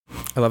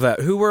 I love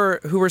that. Who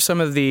were some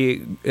of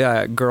the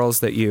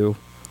girls that you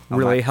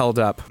really held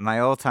up? My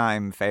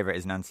all-time favorite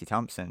is Nancy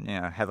Thompson.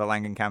 You know, Heather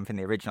Langenkamp in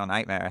the original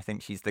Nightmare. I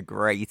think she's the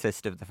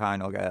greatest of the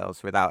final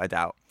girls, without a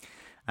doubt.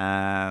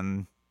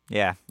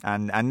 Yeah,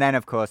 and then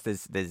of course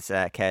there's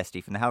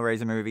Kirsty from the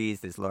Hellraiser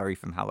movies. There's Laurie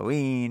from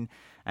Halloween.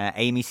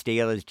 Amy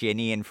Steele as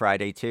Ginny in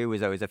Friday 2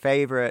 was always a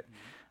favorite.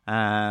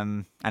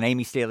 And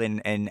Amy Steele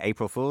in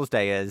April Fool's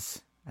Day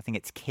as, I think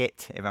it's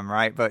Kit, if I'm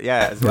right, but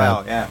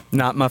well.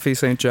 Not Muffy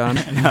St. John.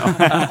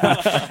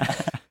 How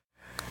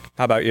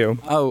about you?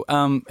 Oh,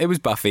 it was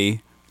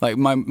Buffy.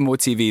 More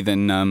TV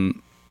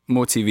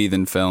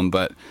than film,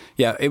 but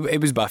yeah,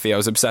 it was Buffy. I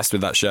was obsessed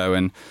with that show,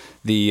 and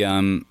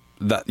the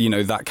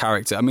that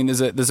character. I mean,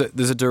 there's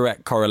a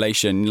direct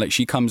correlation. Like,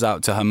 she comes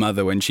out to her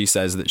mother when she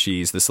says that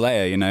she's the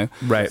Slayer. You know,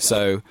 right?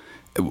 So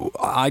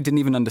I didn't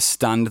even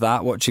understand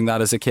that watching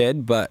that as a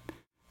kid, but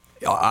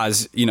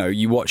as you know,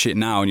 you watch it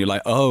now and you're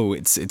like, oh,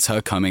 it's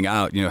her coming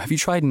out. You know, have you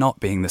tried not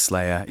being the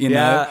Slayer? You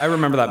know? I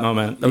remember that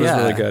moment. That was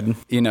really good.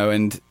 You know,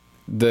 and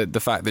the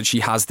fact that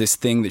she has this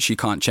thing that she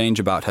can't change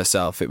about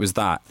herself. It was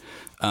that,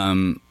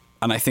 and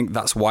I think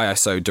that's why I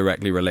so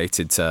directly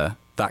related to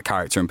that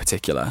character in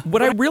particular.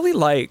 What I really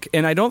like,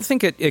 and I don't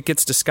think it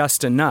gets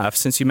discussed enough,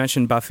 since you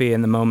mentioned Buffy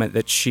and the moment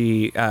that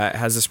she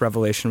has this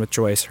revelation with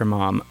Joyce, her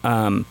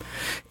mom,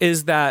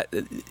 is that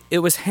it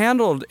was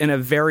handled in a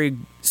very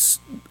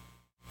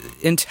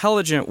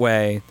intelligent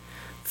way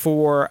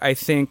for, I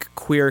think,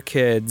 queer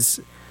kids,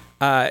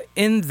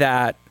 in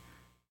that,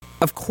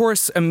 of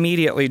course,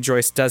 immediately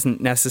Joyce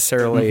doesn't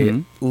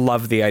necessarily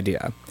love the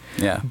idea.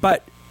 Yeah.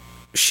 But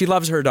she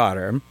loves her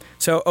daughter.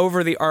 So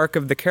over the arc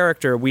of the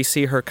character, we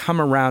see her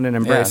come around and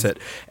embrace it.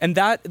 And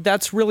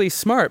that's really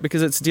smart,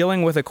 because it's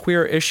dealing with a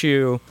queer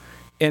issue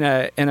in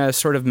a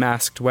sort of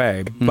masked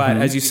way. But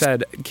as you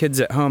said,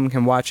 kids at home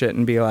can watch it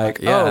and be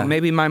like, oh,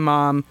 maybe my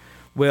mom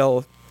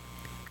will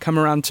come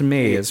around to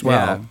me as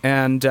well.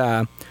 Yeah.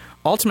 And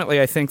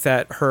ultimately, I think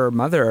that her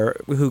mother,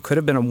 who could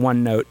have been a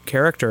one-note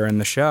character in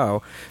the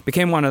show,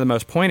 became one of the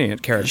most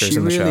poignant characters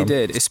in the show. She really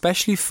did,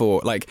 especially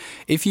for,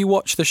 if you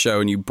watch the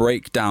show and you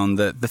break down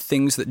the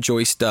things that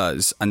Joyce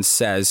does and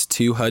says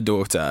to her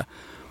daughter,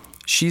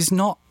 she's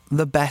not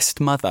the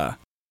best mother.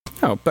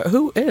 No, but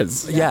who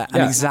is? Yeah.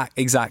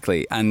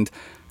 Exactly.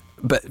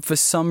 But for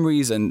some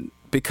reason,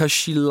 because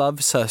she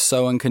loves her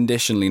so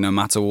unconditionally no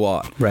matter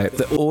what,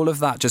 that all of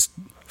that just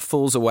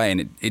falls away,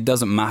 and it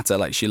doesn't matter.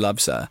 Like, she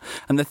loves her.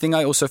 And the thing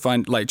I also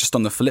find, just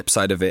on the flip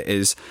side of it,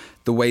 is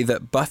the way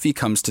that Buffy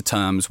comes to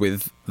terms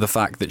with the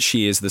fact that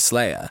she is the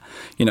Slayer.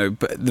 You know,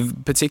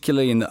 but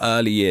particularly in the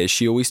early years,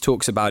 she always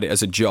talks about it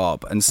as a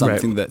job and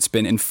something that's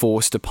been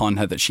enforced upon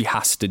her that she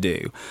has to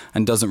do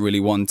and doesn't really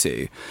want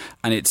to.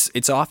 And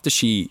it's after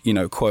she,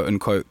 quote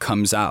unquote,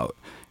 comes out,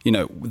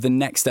 the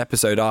next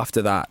episode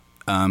after that,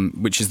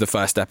 which is the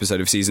first episode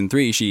of season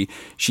 3, she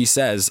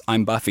says,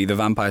 I'm Buffy the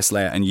Vampire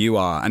Slayer and you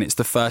are. And it's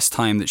the first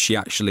time that she's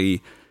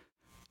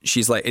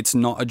like, it's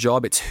not a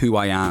job, it's who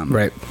I am.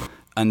 Right.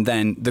 And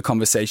then the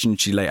conversation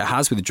she later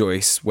has with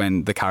Joyce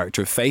when the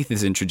character of Faith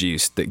is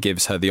introduced, that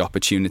gives her the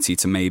opportunity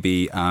to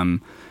maybe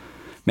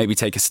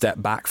take a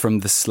step back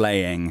from the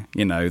slaying,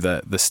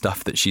 the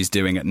stuff that she's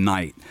doing at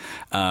night.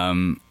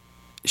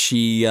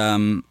 She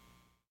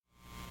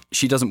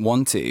doesn't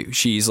want to.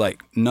 She's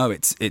like, no,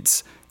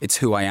 it's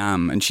who I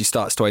am, and she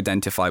starts to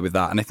identify with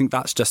that. And I think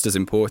that's just as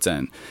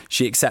important.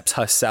 She accepts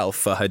herself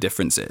for her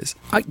differences.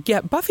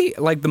 Buffy,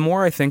 the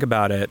more I think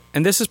about it,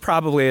 and this is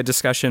probably a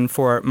discussion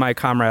for my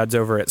comrades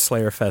over at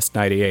Slayerfest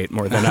 98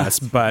 more than us,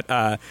 but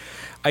I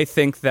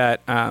think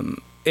that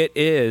it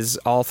is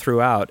all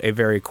throughout a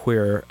very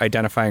queer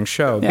identifying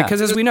show,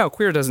 because as we know,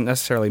 queer doesn't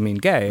necessarily mean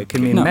gay. It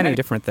can mean many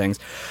different things.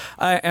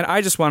 And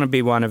I just want to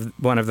be one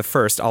of the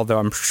first, although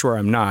I'm sure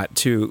I'm not,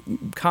 to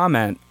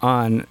comment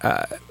on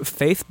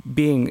Faith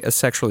being a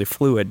sexually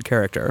fluid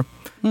character.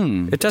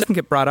 It doesn't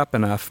get brought up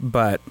enough,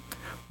 but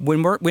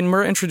when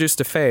we're introduced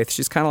to Faith,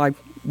 she's kind of like,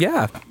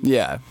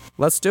 yeah,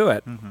 let's do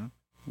it.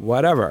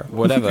 Whatever.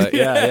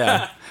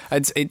 Yeah.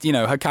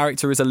 her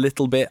character is a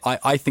little bit,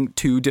 I think,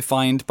 too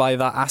defined by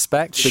that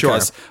aspect.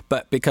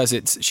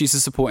 Because she's a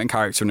supporting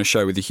character in a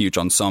show with a huge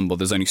ensemble,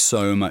 there's only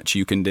so much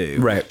you can do.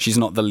 Right. She's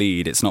not the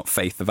lead. It's not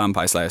Faith the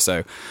Vampire Slayer.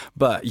 So,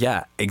 but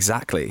yeah,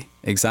 exactly.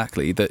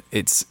 That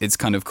it's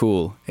kind of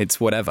cool. It's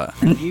whatever.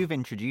 And you've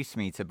introduced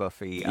me to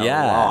Buffy a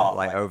lot,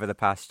 like over the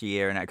past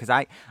year, and because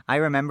I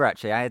remember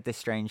actually I had this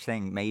strange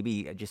thing,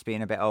 maybe just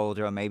being a bit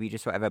older or maybe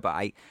just whatever,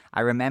 but I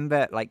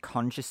remember like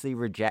consciously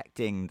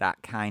rejecting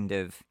that kind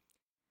of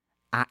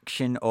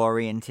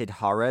action-oriented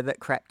horror that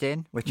crept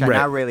in, which I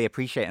now really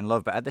appreciate and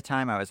love. But at the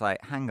time, I was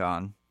like, hang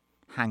on,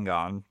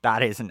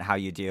 that isn't how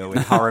you deal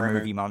with horror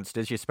movie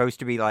monsters. You're supposed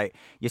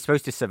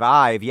to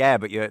survive, yeah,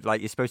 but you're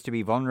supposed to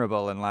be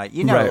vulnerable and like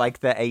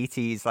the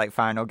 80s like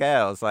Final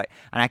Girls, like,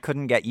 and I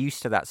couldn't get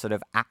used to that sort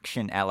of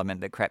action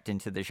element that crept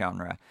into the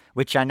genre,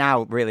 which I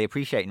now really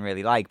appreciate and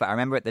really like. But I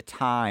remember at the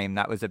time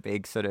that was a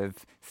big sort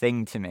of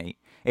thing to me.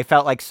 It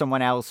felt like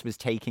someone else was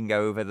taking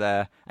over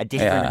a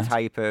different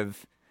type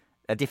of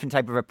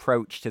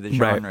approach to the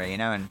genre, you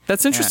know. And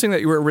that's interesting that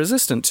you were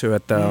resistant to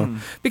it, though,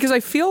 because I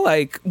feel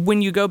like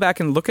when you go back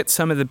and look at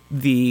some of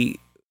the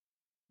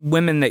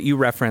women that you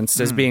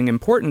referenced as being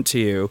important to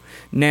you,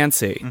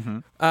 Nancy.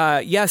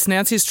 Yes,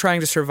 Nancy's trying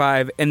to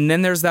survive, and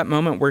then there's that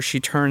moment where she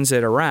turns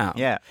it around.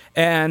 Yeah.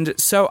 And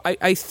so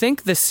I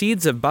think the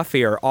seeds of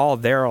Buffy are all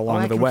there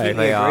along the way.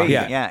 They agree.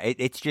 Yeah.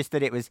 It's just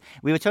that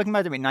we were talking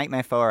about it with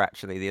Nightmare 4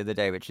 actually the other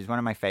day, which is one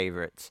of my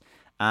favorites.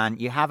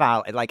 And you have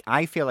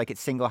I feel like it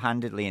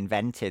single-handedly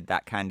invented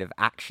that kind of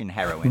action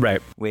heroine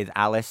with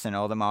Alice and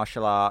all the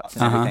martial arts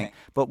and everything.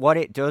 But what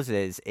it does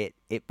is it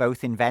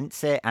both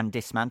invents it and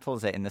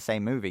dismantles it in the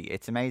same movie.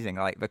 It's amazing,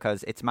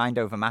 because it's mind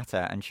over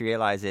matter, and she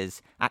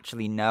realizes,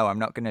 actually, no, I'm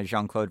not going to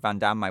Jean-Claude Van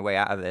Damme my way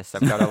out of this.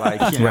 I've got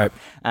to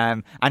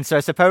and so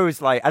I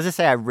suppose, as I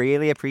say, I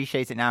really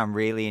appreciate it now and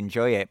really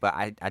enjoy it. But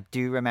I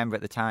do remember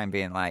at the time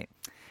being like,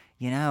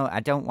 I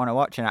don't want to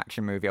watch an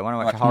action movie. I want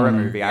to watch a horror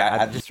movie.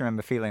 I just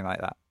remember feeling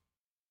like that.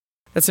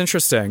 That's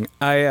interesting.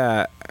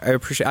 I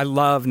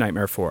love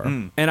Nightmare 4.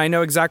 And I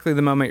know exactly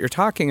the moment you're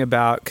talking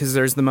about, because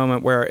there's the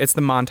moment where it's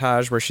the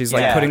montage where she's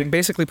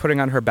basically putting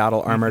on her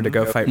battle armor to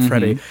go fight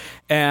Freddy.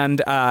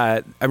 And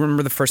I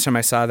remember the first time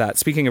I saw that,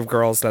 speaking of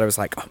girls, that I was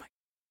like, oh my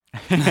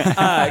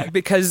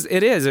because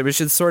it was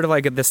just sort of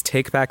like this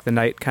take back the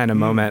night kind of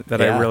moment that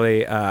I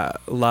really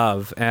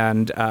love,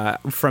 and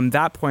from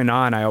that point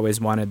on I always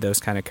wanted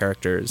those kind of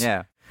characters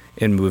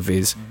in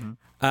movies.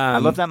 I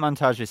love that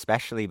montage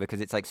especially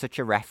because it's like such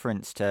a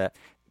reference to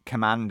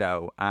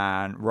Commando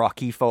and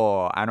Rocky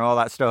 4 and all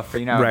that stuff,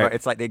 but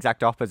it's like the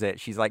exact opposite.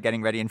 She's like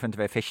getting ready in front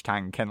of a fish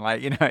tank and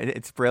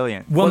it's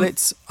brilliant. Well,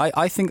 it's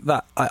I think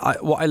that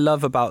what I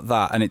love about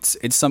that, and it's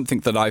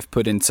something that I've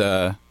put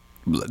into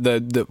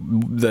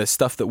the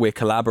stuff that we're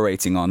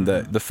collaborating on,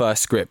 the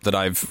first script that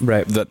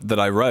that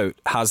I wrote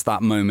has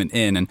that moment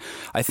in, and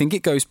I think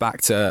it goes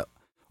back to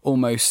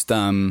almost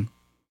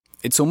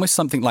it's almost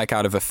something like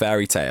out of a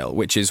fairy tale,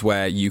 which is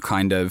where you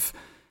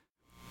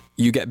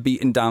get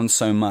beaten down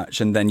so much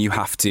and then you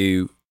have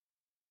to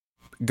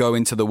go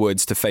into the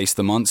woods to face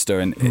the monster,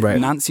 and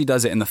Nancy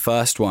does it in the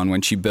first one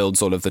when she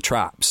builds all of the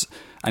traps,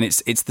 and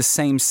it's the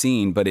same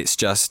scene, but it's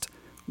just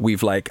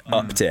we've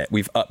upped it.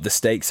 We've upped the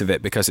stakes of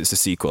it because it's a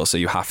sequel. So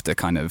you have to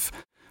kind of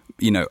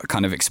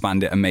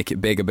expand it and make it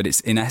bigger. But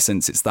it's in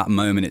essence, it's that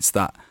moment. It's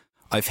that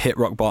I've hit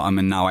rock bottom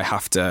and now I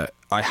have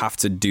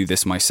to do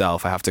this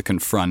myself. I have to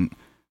confront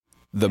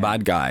the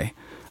bad guy.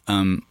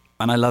 And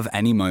I love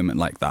any moment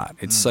like that.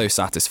 It's so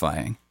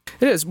satisfying.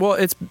 It is. Well,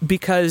 it's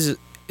because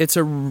it's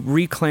a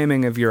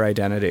reclaiming of your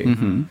identity,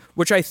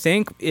 which I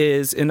think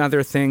is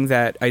another thing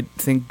that I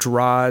think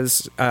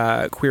draws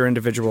queer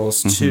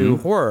individuals to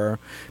horror,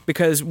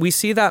 because we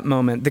see that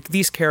moment,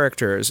 these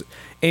characters.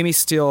 Amy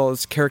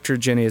Steele's character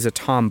Ginny is a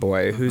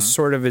tomboy who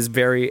sort of is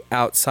very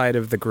outside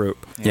of the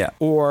group. Yeah.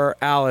 Or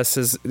Alice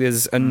is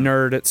a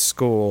nerd at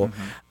school.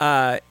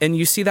 And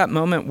you see that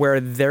moment where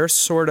they're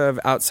sort of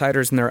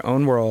outsiders in their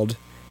own world,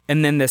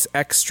 and then this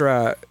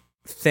extra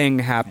thing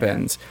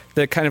happens,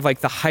 the kind of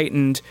like the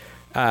heightened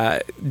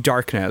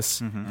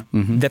darkness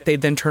that they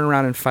then turn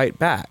around and fight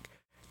back.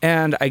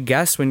 And I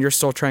guess when you're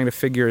still trying to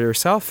figure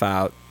yourself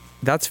out,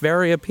 that's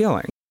very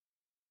appealing.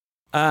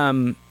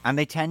 And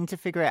they tend to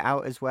figure it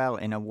out as well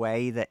in a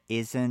way that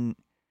isn't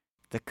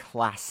the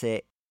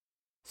classic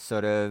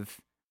sort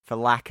of, for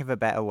lack of a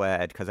better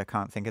word, because I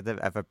can't think of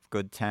a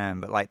good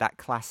term, but like that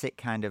classic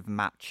kind of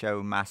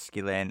macho,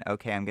 masculine,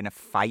 okay, I'm going to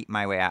fight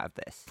my way out of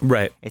this.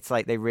 Right. It's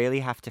like they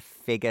really have to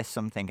figure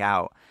something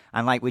out.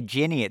 And like with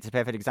Ginny, it's a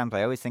perfect example.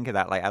 I always think of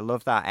that. Like I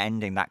love that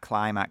ending, that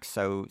climax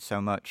so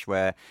much,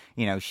 where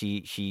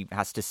she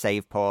has to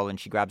save Paul and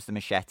she grabs the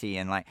machete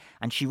and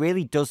she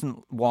really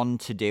doesn't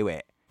want to do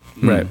it.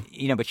 Right.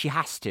 But she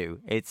has to.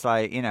 It's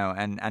like,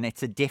 and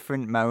it's a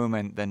different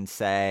moment than,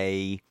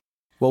 say...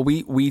 Well,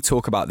 we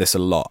talk about this a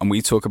lot, and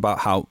we talk about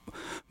how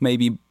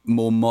maybe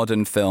more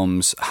modern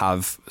films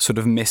have sort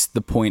of missed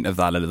the point of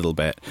that a little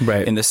bit,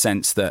 in the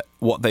sense that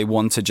what they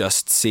want to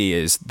just see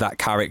is that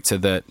character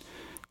that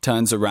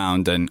turns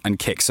around and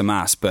kicks some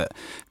ass, but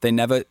they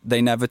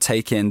never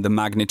take in the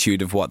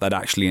magnitude of what that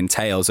actually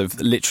entails, of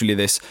literally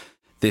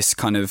this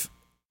kind of,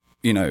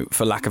 you know,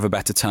 for lack of a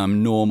better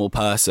term, normal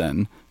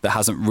person that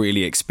hasn't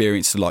really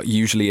experienced a lot,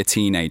 usually a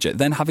teenager,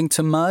 then having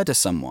to murder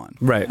someone,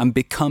 right, and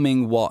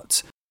becoming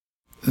what,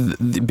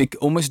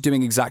 almost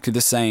doing exactly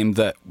the same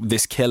that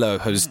this killer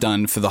has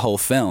done for the whole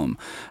film.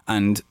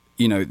 And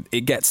you know,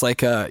 it gets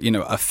like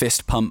a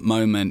fist pump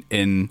moment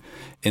in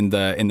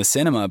the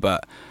cinema,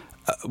 but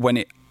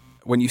when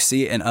you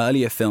see it in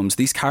earlier films,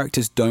 these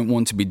characters don't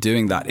want to be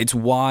doing that. It's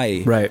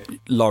why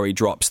Laurie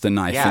drops the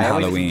knife in Halloween.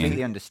 I always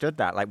completely understood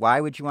that. Like,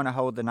 why would you want to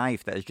hold the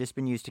knife that has just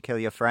been used to kill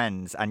your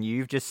friends, and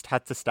you've just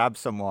had to stab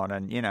someone,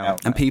 and you know,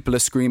 and people are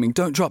screaming,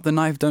 "Don't drop the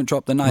knife! Don't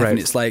drop the knife!" And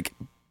it's like,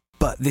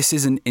 but this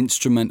is an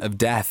instrument of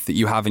death that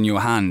you have in your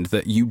hand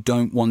that you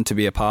don't want to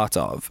be a part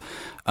of,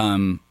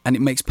 and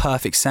it makes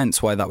perfect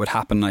sense why that would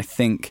happen. I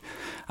think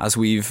as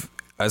we've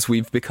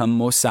become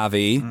more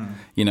savvy,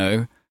 you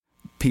know,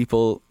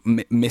 people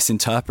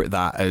misinterpret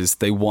that as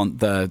they want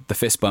the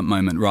fist bump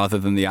moment rather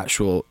than the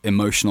actual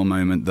emotional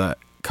moment that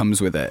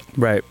comes with it.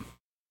 Right.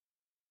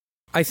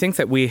 I think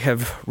that we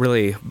have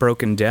really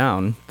broken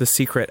down the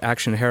secret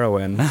action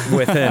heroine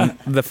within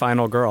The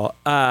Final Girl.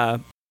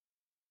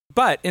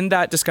 But in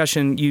that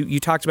discussion, you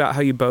talked about how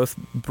you both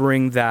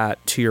bring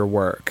that to your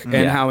work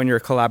and how in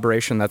your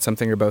collaboration, that's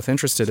something you're both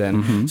interested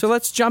in. Mm-hmm. So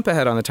let's jump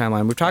ahead on the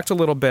timeline. We've talked a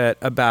little bit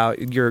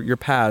about your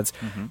paths.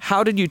 Mm-hmm.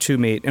 How did you two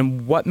meet,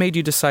 and what made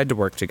you decide to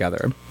work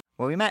together?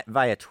 Well, we met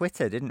via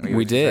Twitter, didn't we?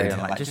 We did.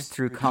 Just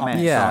through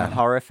comments on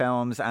horror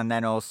films, and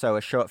then also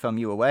a short film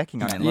you were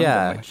working on in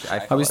London, which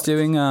I was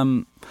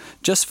doing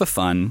just for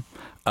fun.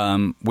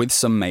 With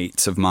some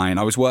mates of mine.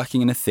 I was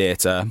working in a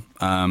theatre,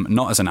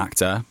 not as an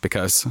actor,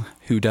 because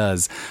who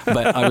does?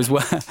 But I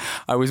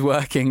was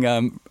working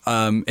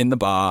in the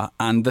bar,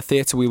 and the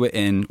theatre we were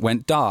in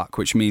went dark,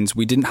 which means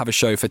we didn't have a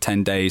show for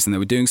 10 days, and they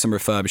were doing some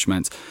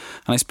refurbishments.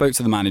 And I spoke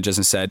to the managers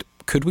and said,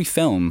 could we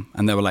film?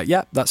 And they were like,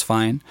 yeah, that's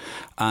fine.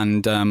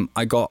 And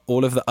I got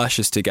all of the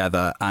ushers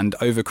together, and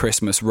over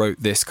Christmas wrote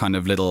this kind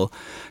of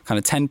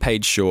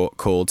 10-page short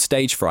called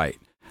Stage Fright.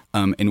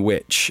 In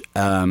which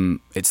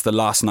it's the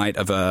last night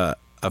of a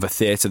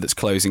theatre that's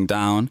closing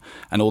down,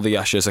 and all the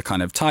ushers are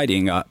kind of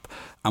tidying up,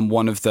 and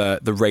one of the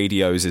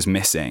radios is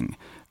missing,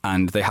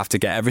 and they have to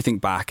get everything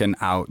back and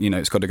out. You know,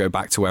 it's got to go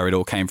back to where it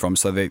all came from.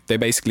 So they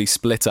basically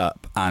split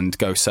up and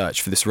go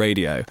search for this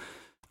radio,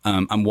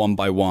 and one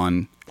by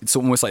one, it's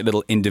almost like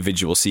little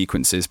individual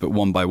sequences, but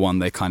one by one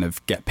they kind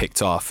of get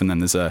picked off, and then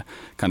there's a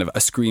kind of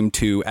a Scream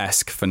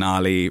 2-esque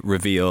finale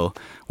reveal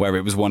where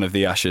it was one of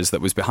the ushers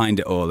that was behind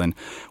it all. And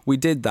we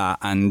did that,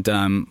 and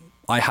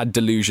I had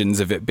delusions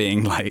of it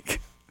being like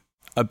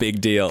a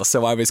big deal.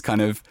 So I was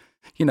kind of,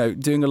 you know,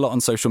 doing a lot on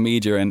social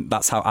media, and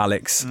that's how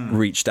Alex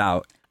reached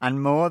out.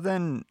 And more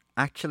than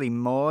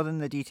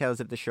the details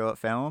of the short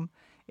film,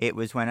 it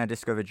was when I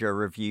discovered your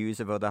reviews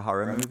of other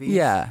horror movies.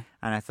 Yeah.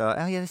 And I thought,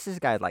 oh yeah, this is a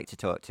guy I'd like to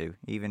talk to,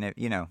 even if,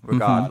 you know,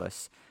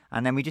 regardless. Mm-hmm.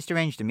 And then we just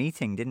arranged a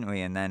meeting, didn't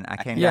we? And then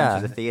I came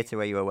down to the theatre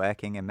where you were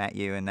working and met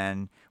you, and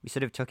then we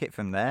sort of took it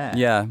from there.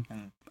 Yeah.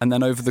 And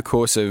then over the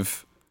course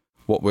of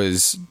what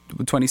was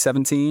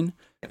 2017?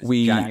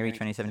 January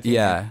 2017.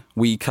 Yeah.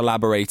 We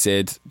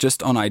collaborated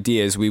just on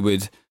ideas. We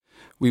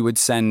would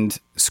send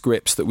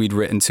scripts that we'd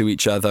written to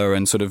each other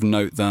and sort of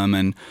note them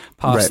and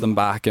pass them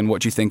back. And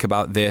what do you think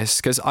about this?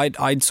 Because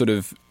I'd sort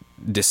of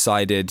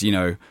decided, you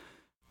know,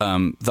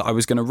 that I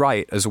was going to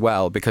write as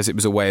well, because it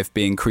was a way of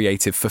being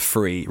creative for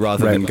free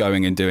rather than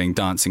going and doing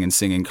dancing and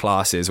singing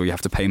classes where you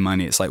have to pay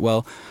money. It's like,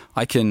 well,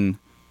 I can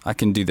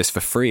do this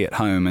for free at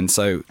home, and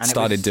so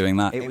started doing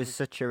that. It was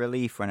such a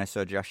relief when I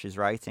saw Josh's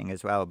writing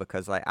as well,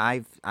 because like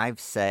I've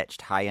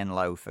searched high and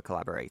low for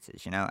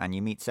collaborators, you know, and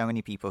you meet so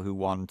many people who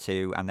want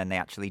to and then they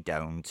actually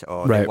don't,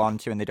 or they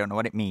want to and they don't know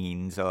what it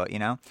means, or you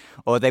know,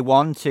 or they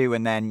want to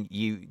and then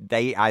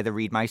they either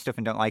read my stuff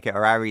and don't like it,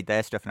 or I read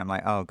their stuff and I'm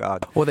like, oh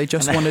god. Or they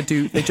just want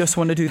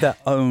to do their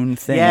own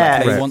thing. Yeah,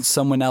 like they want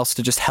someone else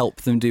to just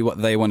help them do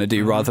what they want to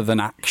do rather than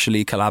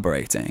actually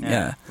collaborating.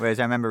 Yeah. Whereas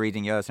I remember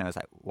reading yours and I was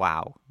like,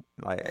 wow.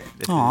 Like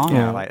this,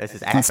 this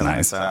is excellent. That's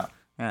nice. So,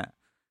 yeah,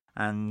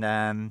 and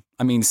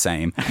I mean,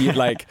 same.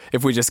 Like,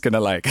 if we're just gonna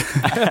like,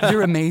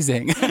 you're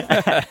amazing.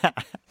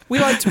 We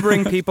like to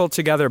bring people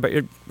together, but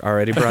you're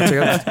already brought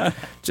together.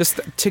 Just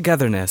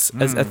togetherness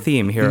as a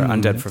theme here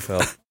on Dead for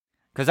Phil.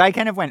 Because I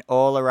kind of went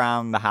all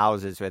around the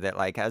houses with it.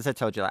 Like, as I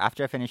told you, like,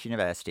 after I finished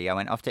university, I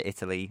went off to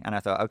Italy and I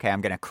thought, okay,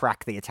 I'm going to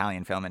crack the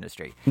Italian film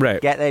industry.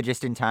 Right. Get there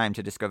just in time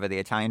to discover the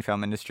Italian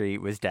film industry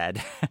was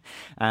dead.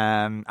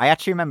 I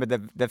actually remember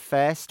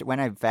when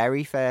I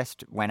very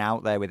first went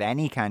out there with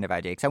any kind of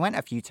idea, because I went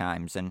a few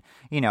times, and,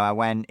 you know, I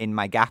went in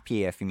my gap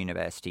year from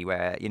university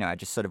where, you know, I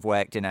just sort of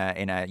worked in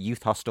a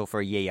youth hostel for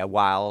a year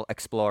while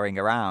exploring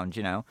around,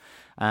 you know.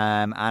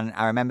 And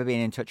I remember being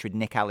in touch with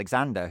Nick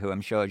Alexander, who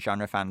I'm sure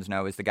genre fans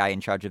know as the guy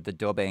in charge of the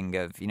dubbing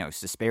of, you know,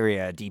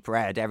 Suspiria, Deep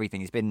Red, everything.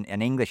 He's been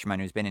an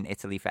Englishman who's been in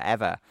Italy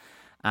forever.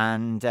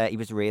 And he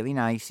was really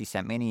nice. He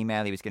sent me an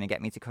email. He was going to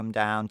get me to come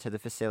down to the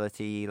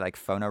facility, like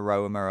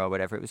Fonoroma or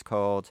whatever it was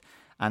called.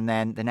 And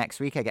then the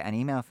next week I get an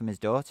email from his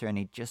daughter, and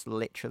he just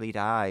literally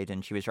died.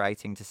 And she was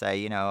writing to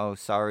say, oh,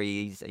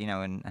 sorry,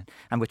 and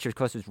which of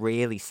course was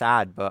really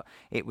sad, but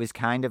it was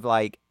kind of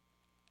like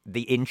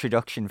the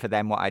introduction for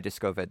them, what I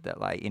discovered, that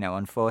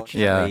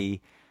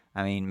unfortunately,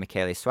 I mean,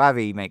 Michele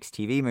Soavi makes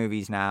TV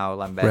movies now.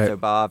 Lamberto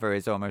Bava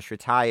is almost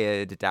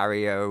retired.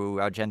 Dario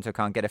Argento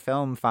can't get a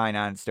film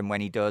financed, and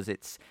when he does,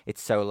 it's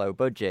so low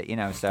budget,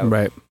 So,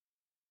 right.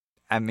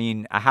 I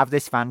mean, I have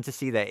this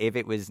fantasy that if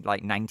it was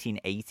like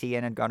 1980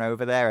 and had gone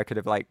over there, I could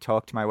have like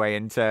talked my way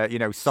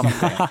into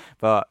something,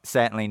 but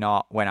certainly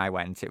not when I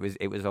went. It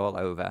was all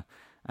over.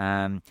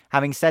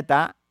 Having said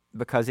that,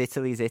 because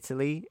Italy's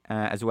Italy,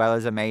 as well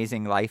as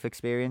amazing life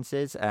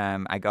experiences,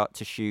 I got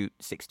to shoot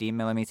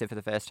 16mm for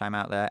the first time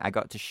out there. I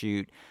got to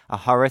shoot a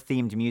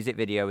horror-themed music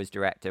video as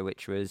director,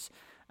 which was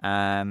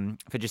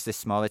for just this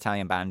small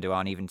Italian band who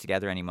aren't even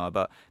together anymore.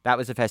 But that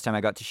was the first time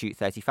I got to shoot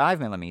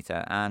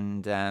 35mm.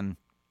 And,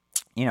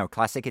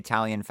 classic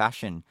Italian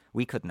fashion,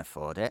 we couldn't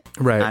afford it.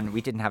 Right. And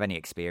we didn't have any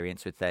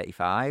experience with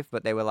 35,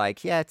 but they were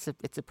like, yeah, it's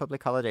a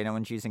public holiday. No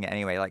one's using it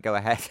anyway. Like, go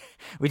ahead.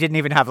 We didn't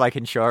even have like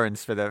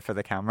insurance for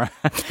the camera.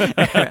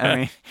 I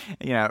mean,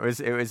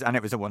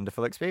 it was a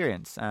wonderful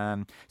experience.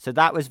 So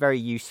that was very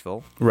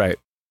useful. Right.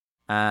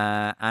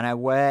 And I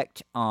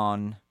worked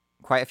on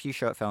quite a few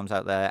short films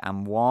out there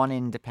and one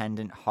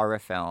independent horror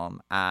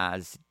film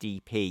as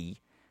DP,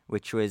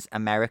 which was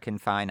American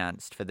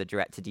financed for the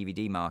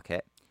direct-to-DVD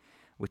market,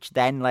 which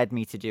then led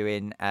me to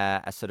doing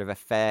a sort of a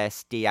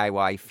first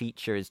DIY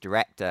feature as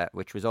director,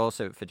 which was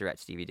also for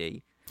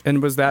direct-to-DVD.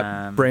 And was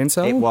that Brain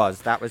Cell? It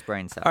was. That was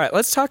Brain Cell. All right,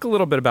 let's talk a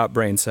little bit about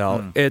Brain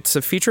Cell. It's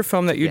a feature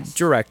film that you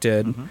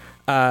directed,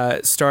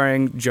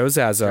 starring Joe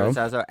Zazzo.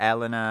 Joe Zazzo,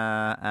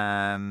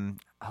 Eleanor...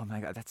 oh my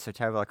God, that's so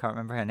terrible. I can't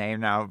remember her name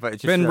now. But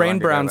it's just Ben Rain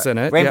Brown's in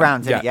it. Rain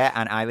Brown's in it, yeah.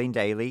 And Eileen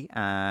Daly.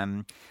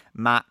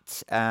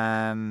 Matt...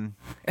 and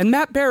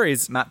Matt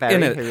Berry's Matt Berry,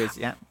 in it. who is,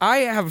 yeah. I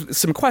have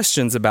some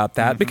questions about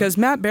that because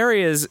Matt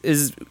Berry is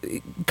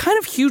kind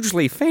of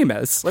hugely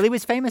famous. Well, he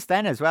was famous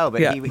then as well,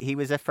 but he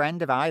was a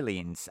friend of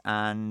Eileen's,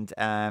 and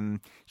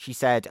she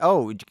said,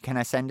 "Oh, can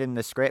I send him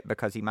the script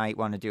because he might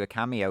want to do a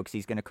cameo because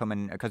he's going to come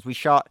in." Because we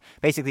shot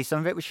basically some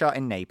of it was shot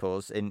in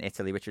Naples in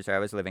Italy, which was where I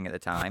was living at the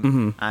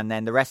time, and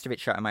then the rest of it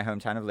shot in my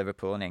hometown of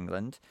Liverpool in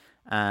England.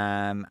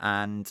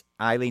 And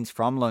Eileen's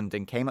from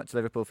London, came up to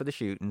Liverpool for the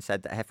shoot and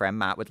said that her friend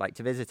Matt would like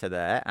to visit her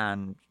there,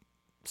 and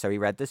so he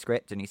read the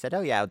script and he said,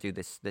 "Oh yeah, I'll do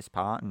this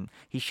part." And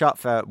he shot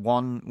for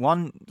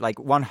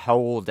one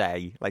whole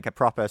day, like a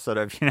proper sort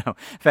of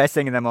first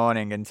thing in the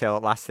morning until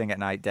last thing at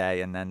night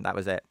day, and then that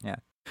was it.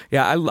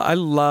 Yeah, I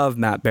love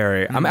Matt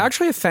Berry. I'm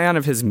actually a fan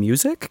of his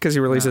music because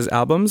he releases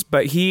albums,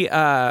 but he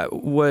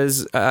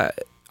was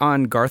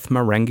on Garth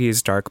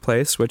Marenghi's Dark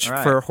Place, which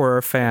for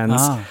horror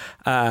fans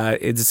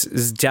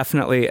is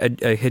definitely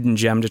a hidden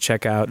gem to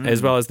check out,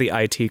 as well as the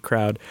IT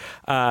crowd.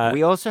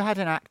 We also had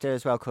an actor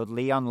as well called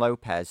Leon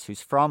Lopez,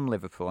 who's from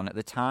Liverpool, and at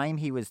the time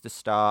he was the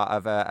star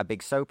of a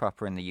big soap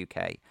opera in the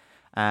UK.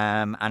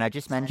 And I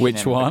just mentioned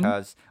Which him one?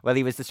 Because, well,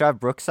 he was the star of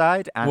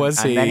Brookside, and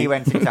then he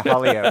went into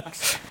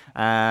Hollyoaks.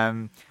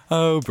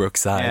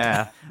 Brookside.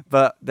 Yeah,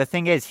 but the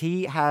thing is,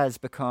 he has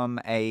become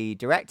a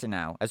director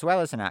now, as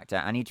well as an actor,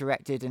 and he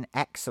directed an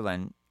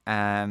excellent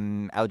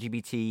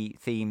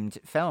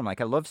LGBT-themed film, like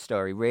a love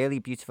story, really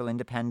beautiful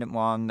independent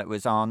one that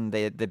was on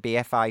the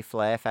BFI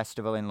Flare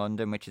Festival in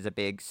London, which is a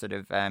big sort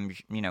of,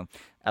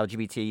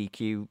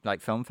 LGBTQ like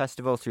film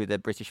festival through the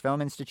British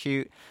Film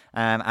Institute.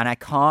 And I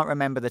can't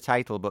remember the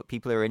title, but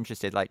people who are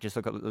interested, like just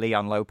look at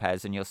Leon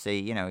Lopez and you'll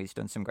see, he's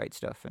done some great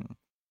stuff. And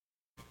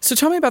So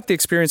tell me about the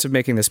experience of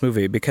making this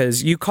movie,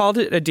 because you called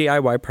it a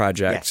DIY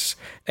project,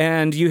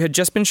 and you had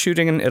just been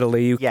shooting in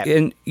Italy,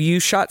 and you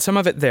shot some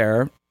of it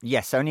there.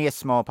 Yes, only a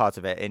small part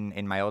of it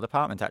in my old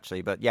apartment,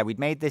 actually. But yeah, we'd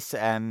made this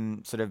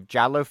sort of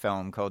giallo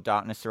film called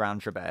Darkness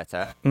Surrounds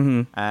Roberta,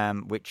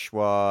 which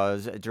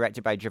was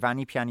directed by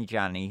Giovanni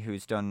Pianigiani,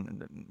 who's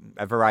done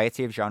a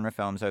variety of genre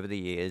films over the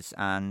years,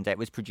 and it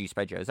was produced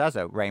by Joe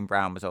Zazzo. Rain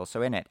Brown was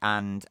also in it,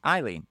 and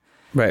Eileen.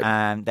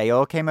 Right. They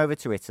all came over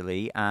to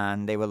Italy,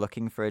 and they were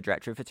looking for a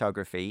director of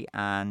photography,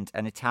 and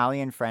an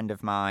Italian friend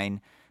of mine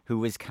who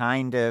was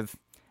kind of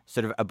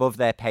sort of above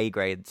their pay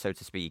grade, so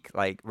to speak,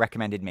 like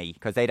recommended me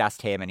because they'd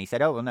asked him and he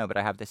said, "Oh, well, no, but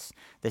I have this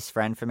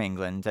friend from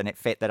England," and it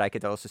fit that I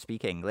could also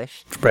speak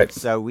English. Right.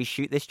 So we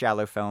shoot this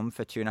giallo film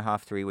for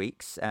 2.5-3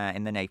 weeks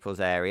in the Naples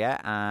area,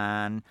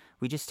 and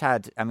we just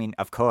had, I mean,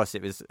 of course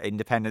it was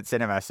independent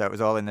cinema, so it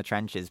was all in the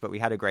trenches, but we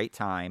had a great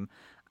time.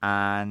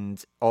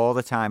 And all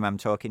the time I'm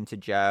talking to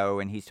Joe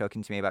and he's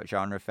talking to me about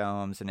genre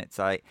films, and it's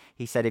like,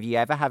 he said, "If you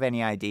ever have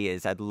any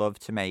ideas, I'd love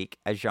to make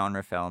a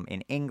genre film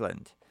in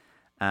England."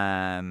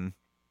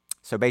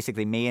 So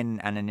basically me and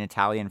an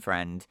Italian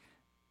friend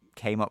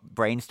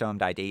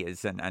brainstormed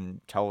ideas and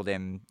told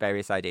him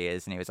various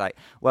ideas. And he was like,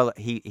 well,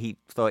 he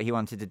thought he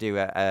wanted to do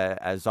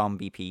a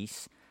zombie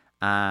piece.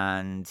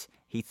 And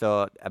he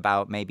thought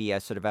about maybe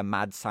a sort of a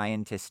mad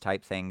scientist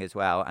type thing as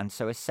well. And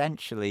so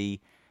essentially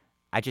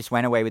I just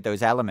went away with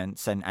those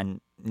elements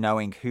and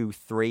knowing who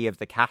 3 of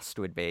the cast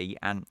would be,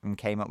 and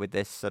came up with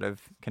this sort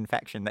of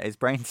confection that is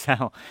Brain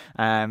Cell.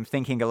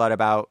 Thinking a lot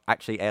about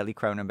actually early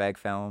Cronenberg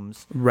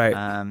films,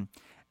 Right.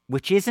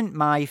 Which isn't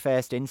my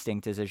first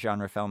instinct as a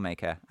genre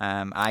filmmaker.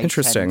 I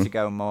Interesting. tend to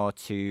go more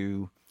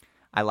to.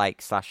 I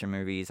like slasher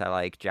movies. I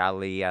like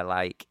gialli.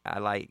 I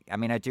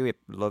mean, I do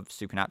love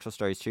supernatural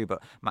stories too,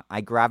 but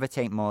I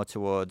gravitate more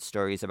towards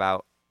stories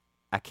about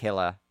a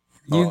killer.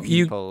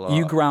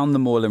 You ground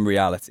them all in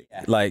reality.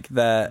 Yeah. Like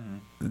there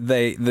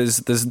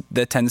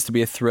tends to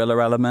be a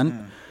thriller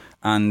element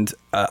and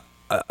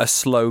a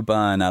slow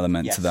burn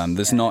element to them.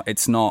 There's not.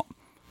 It's not.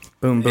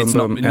 Boom, boom, It's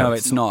boom. not. No,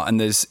 it's not.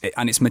 And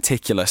it's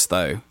meticulous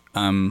though.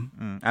 I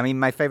mean,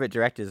 my favorite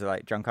directors are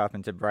like John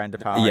Carpenter, Brian De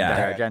Palma, Yeah. and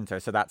Dario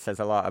Argento, so that says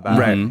a lot about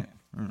Right. it.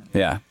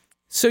 Yeah.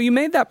 So you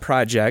made that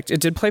project. It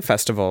did play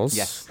festivals.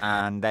 Yes,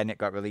 and then it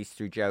got released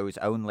through Joe's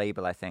own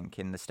label, I think,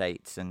 in the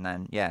States, and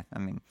then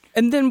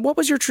And then what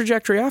was your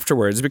trajectory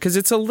afterwards? Because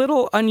it's a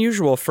little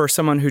unusual for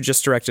someone who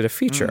just directed a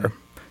feature.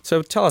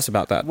 So tell us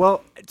about that.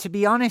 Well, to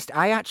be honest,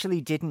 I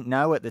actually didn't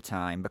know at the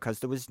time because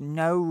there was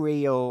no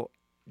real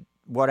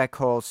what I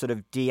call sort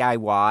of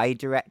DIY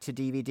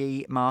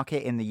direct-to-DVD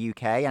market in the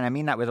UK, and I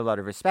mean that with a lot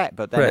of respect,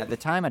 but then Right. at the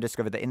time I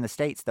discovered that in the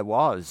States there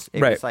was.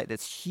 It Right. was like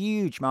this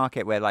huge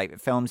market where like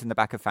films in the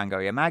back of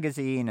Fangoria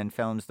magazine and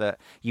films that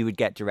you would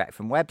get direct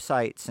from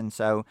websites, and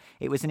so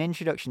it was an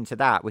introduction to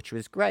that, which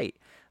was great.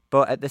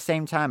 But at the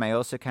same time, I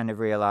also kind of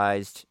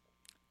realized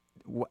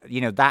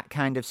that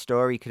kind of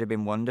story could have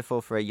been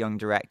wonderful for a young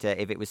director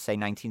if it was, say,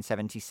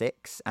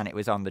 1976 and it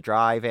was on the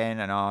drive-in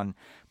and on,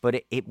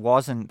 but it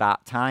wasn't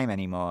that time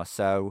anymore.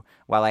 So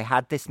while I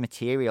had this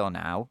material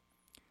now,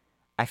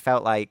 I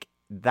felt like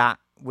that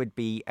would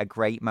be a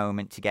great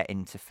moment to get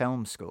into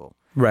film school.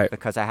 Right.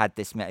 Because I had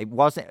this, it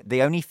wasn't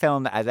the only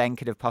film that I then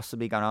could have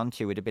possibly gone on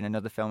to would have been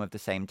another film of the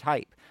same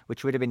type,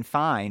 which would have been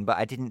fine, but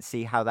I didn't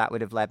see how that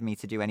would have led me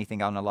to do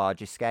anything on a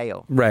larger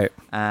scale. Right.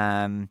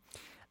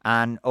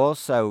 And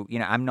also,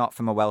 I'm not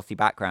from a wealthy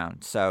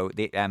background, so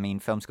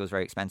film school is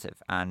very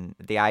expensive, and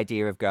the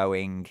idea of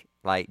going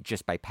like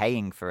just by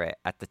paying for it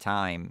at the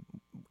time,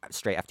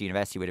 straight after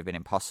university, would have been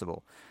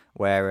impossible.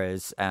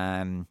 Whereas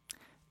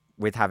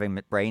with having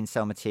brain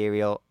cell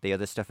material, the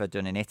other stuff I'd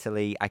done in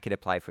Italy, I could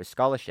apply for a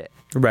scholarship.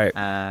 Right.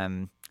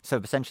 So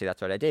essentially, that's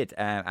what I did,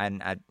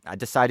 and I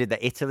decided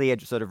that Italy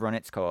had sort of run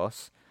its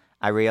course.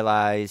 I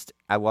realized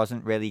I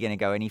wasn't really going to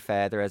go any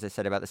further, as I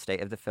said, about the state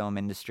of the film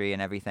industry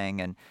and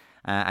everything, and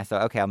I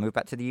thought, okay, I'll move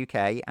back to the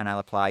UK and I'll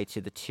apply to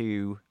the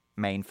 2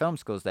 main film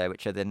schools there,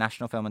 which are the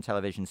National Film and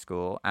Television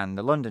School and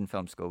the London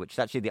Film School, which is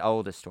actually the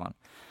oldest one.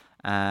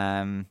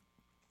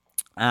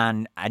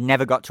 And I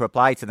never got to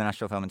apply to the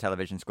National Film and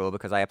Television School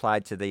because I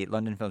applied to the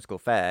London Film School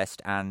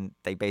first, and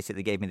they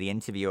basically gave me the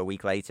interview a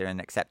week later and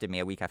accepted me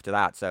a week after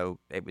that. So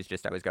it was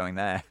just I was going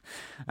there.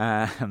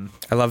 I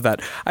love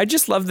that. I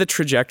just love the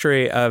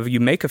trajectory of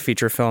you make a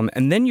feature film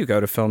and then you go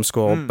to film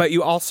school, but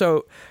you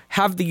also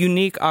have the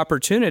unique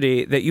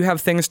opportunity that you have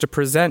things to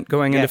present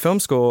going into film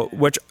school,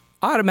 which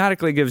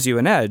automatically gives you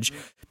an edge.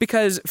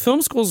 Because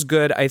film school's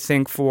good, I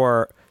think,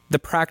 for the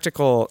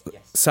practical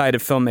side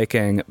of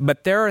filmmaking,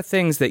 but there are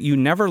things that you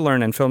never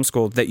learn in film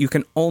school that you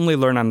can only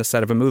learn on the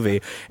set of a movie.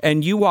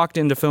 And you walked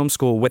into film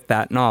school with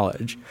that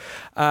knowledge.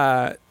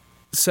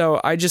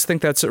 So I just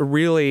think that's a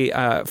really,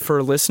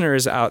 for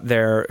listeners out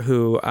there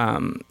who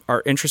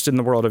are interested in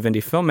the world of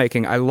indie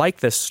filmmaking, I like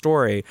this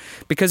story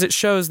because it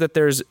shows that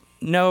there's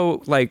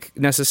no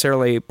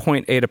necessarily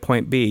point A to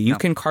point B. You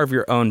can carve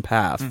your own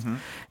path.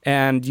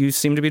 And you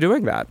seem to be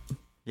doing that.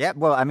 Yeah,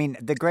 well, I mean,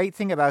 the great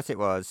thing about it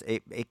was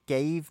it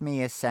gave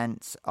me a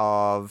sense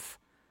of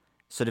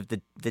sort of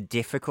the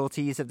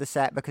difficulties of the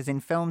set, because in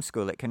film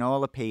school it can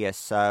all appear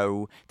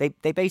so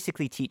they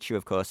basically teach you,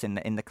 of course,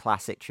 in the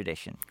classic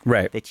tradition.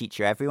 Right. They teach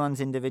you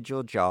everyone's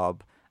individual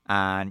job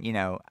and,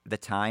 the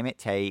time it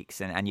takes,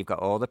 and you've got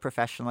all the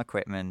professional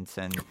equipment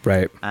and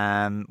right.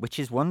 Which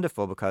is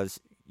wonderful because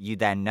you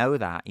then know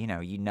that, you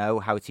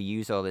know how to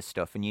use all this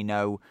stuff and you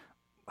know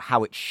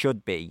how it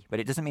should be, but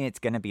it doesn't mean it's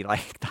going to be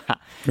like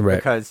that. Right.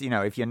 Because,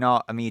 if you're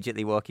not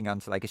immediately walking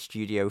onto like a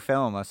studio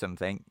film or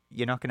something,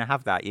 you're not going to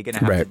have that. You're going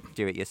to have to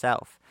do it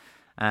yourself.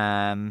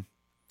 And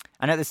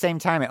at the same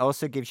time, it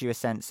also gives you a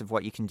sense of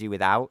what you can do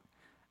without,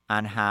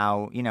 and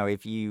how,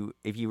 if you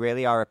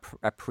really are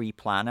a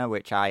pre-planner,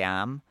 which I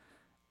am,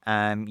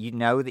 you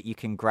know that you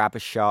can grab a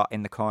shot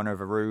in the corner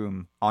of a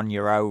room on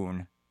your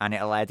own and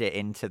it'll edit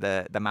into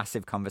the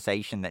massive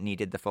conversation that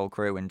needed the full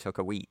crew and took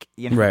a week,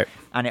 Right.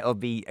 And it'll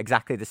be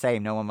exactly the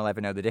same. No one will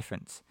ever know the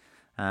difference.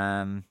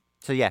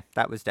 So yeah,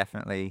 that was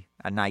definitely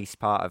a nice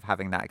part of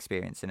having that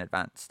experience in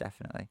advance,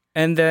 definitely.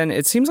 And then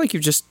it seems like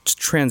you've just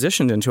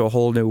transitioned into a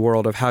whole new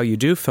world of how you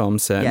do film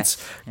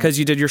since, because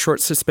you did your short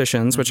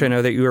Suspicions, which I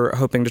know that you were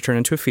hoping to turn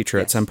into a feature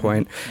at some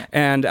point.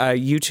 And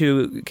you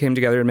two came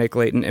together to make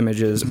Latent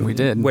Images. We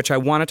did. Which I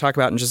want to talk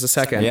about in just a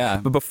second. Yeah.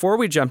 But before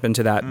we jump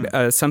into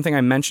that, something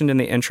I mentioned in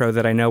the intro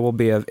that I know will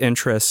be of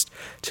interest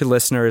to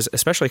listeners,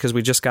 especially because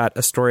we just got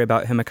a story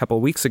about him a couple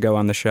of weeks ago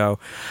on the show.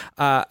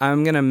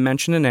 I'm going to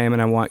mention a name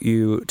and I want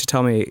you to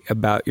tell me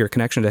about your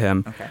connection to him.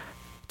 Okay.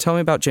 Tell me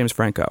about James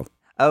Franco.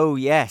 Oh,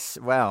 yes.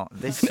 Well,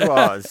 this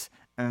was...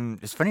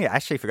 it's funny, I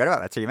actually forgot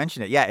about that till you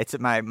mentioned it. Yeah, it's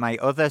my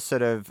other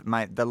sort of...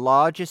 the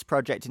largest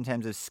project in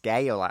terms of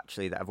scale,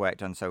 actually, that I've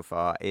worked on so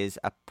far is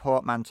a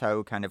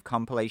portmanteau kind of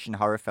compilation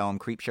horror film,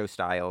 Creepshow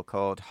style,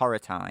 called Horror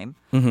Time,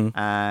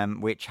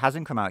 which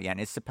hasn't come out yet.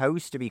 And it's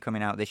supposed to be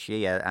coming out this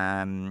year.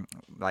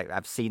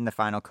 I've seen the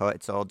final cut.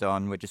 It's all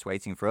done. We're just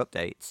waiting for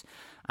updates.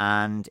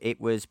 And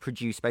it was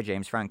produced by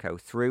James Franco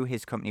through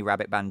his company,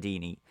 Rabbit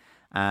Bandini.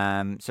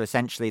 So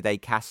essentially they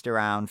cast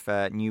around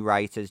for new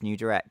writers, new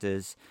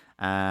directors,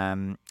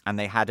 and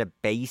they had a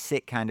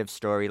basic kind of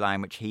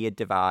storyline which he had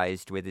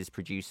devised with his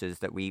producers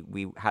that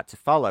we had to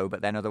follow,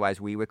 but then otherwise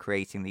we were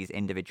creating these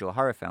individual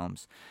horror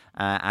films.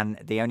 And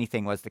the only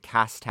thing was the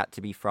cast had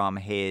to be from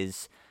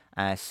his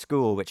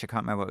school, which I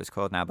can't remember what it was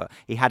called now, but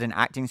he had an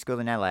acting school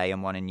in LA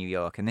and one in New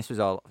York, and this was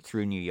all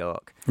through New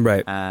York.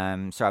 Right.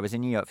 So I was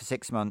in New York for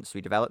 6 months. We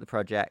developed the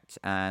project,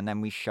 and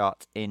then we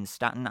shot in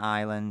Staten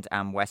Island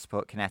and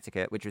Westport,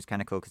 Connecticut, which was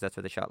kind of cool because that's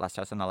where they shot Last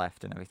House on the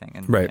Left and everything.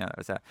 And, right. You know, that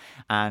was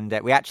and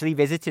we actually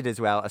visited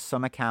as well a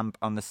summer camp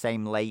on the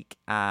same lake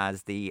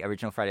as the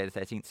original Friday the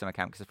 13th summer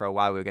camp, because for a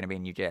while we were going to be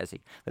in New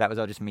Jersey, but that was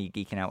all just me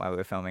geeking out while we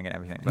were filming and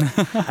everything.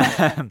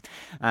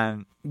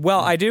 But,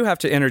 well, I do have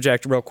to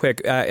interject real quick,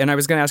 and I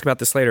was going to ask about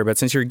this later, but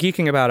since you're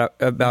geeking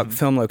about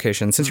film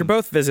locations, since you're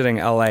both visiting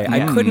LA,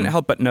 I couldn't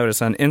help but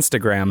notice on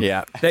Instagram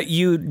that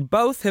you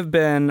both have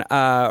been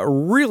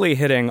really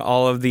hitting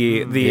all of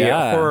the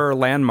horror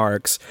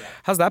landmarks.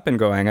 How's that been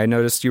going? I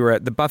noticed you were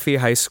at the Buffy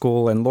High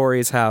School and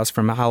Laurie's house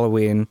from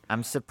Halloween.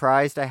 I'm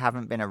surprised I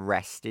haven't been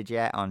arrested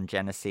yet on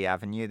Genesee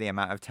Avenue, the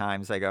amount of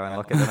times I go and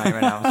look at the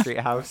Nightmare on Elm Street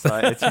house.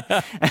 Like,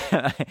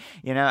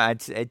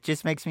 it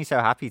just makes me so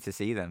happy to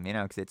see them,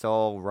 because it's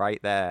all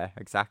right there,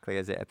 exactly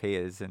as it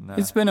appears. And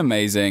it's been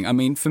amazing. I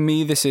mean, for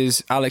me,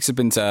 Alex had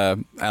been to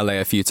LA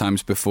a few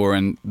times before,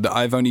 and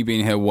I've only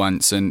been here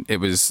once, and it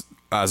was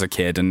as a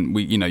kid, and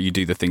you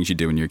do the things you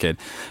do when you're a kid.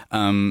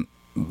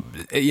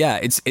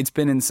 It's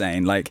been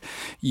insane. Like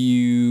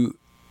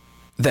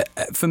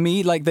for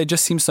me, like they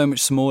just seem so much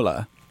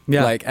smaller.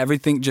 Yeah. Like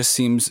everything just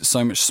seems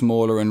so much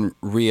smaller and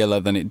realer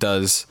than it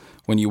does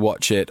when you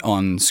watch it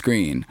on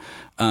screen.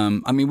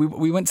 I mean,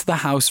 we went to the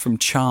house from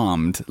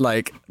Charmed,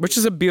 which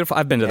is a beautiful.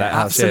 I've been to that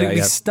house.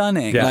 Absolutely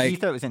stunning. Yeah. You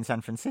thought it was in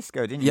San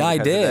Francisco, didn't you? Yeah, I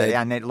did.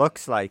 And it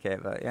looks like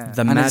it, but yeah.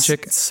 The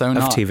magic of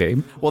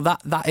TV. Well,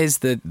 that is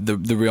the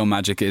real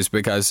magic, is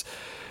because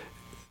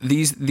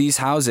these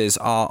houses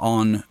are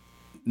on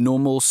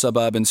normal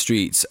suburban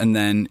streets, and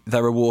then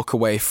they're a walk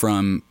away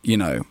from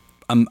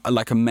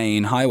like a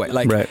main highway.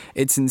 Right.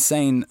 It's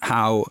insane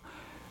how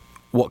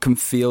what can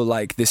feel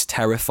like this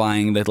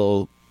terrifying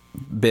little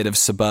bit of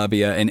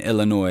suburbia in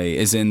Illinois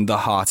is in the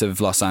heart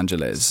of Los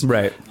Angeles.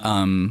 Right.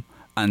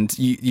 And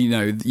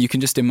you can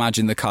just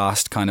imagine the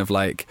cast kind of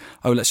like,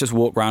 oh, let's just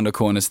walk round a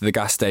corner to the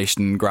gas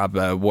station, grab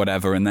a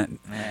whatever, and then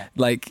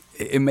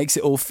it makes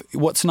it all.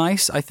 What's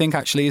nice, I think,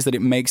 actually, is that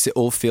it makes it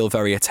all feel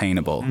very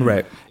attainable.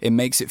 Right. It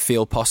makes it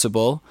feel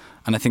possible,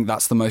 and I think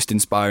that's the most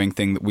inspiring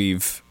thing that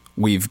we've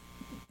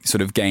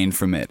sort of gained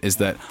from it, is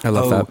that I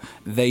love that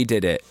they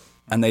did it.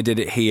 And they did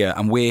it here,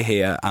 and we're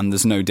here, and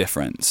there's no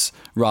difference.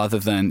 Rather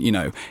than,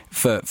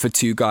 for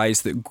two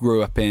guys that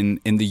grew up in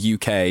the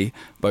UK,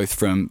 both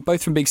from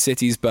big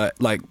cities, but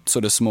like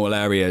sort of small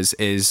areas,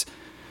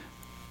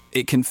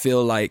 it can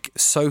feel like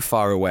so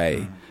far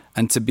away.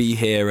 And to be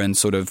here and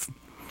sort of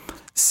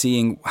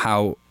seeing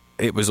how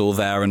it was all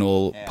there and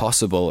all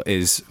possible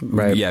is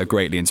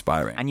greatly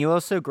inspiring. And you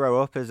also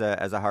grow up as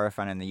a horror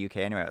fan in the UK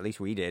anyway, at least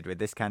we did, with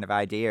this kind of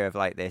idea of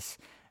like this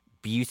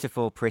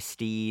beautiful,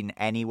 pristine,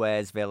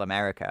 anywheresville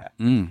America.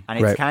 And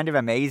it's kind of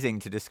amazing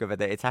to discover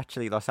that it's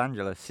actually Los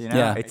Angeles,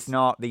 It's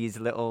not these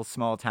little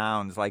small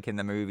towns like in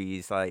the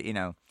movies,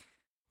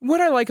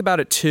 What I like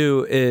about it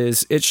too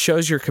is it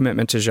shows your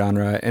commitment to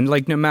genre, and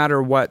like no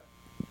matter what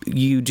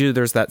you do,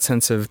 there's that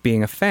sense of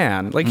being a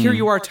fan. Like here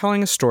you are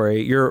telling a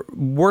story, you're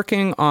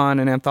working on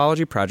an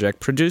anthology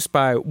project produced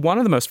by one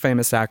of the most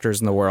famous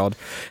actors in the world,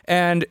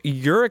 and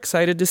you're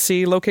excited to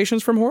see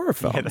locations from horror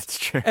films. Yeah, that's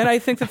true. And I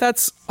think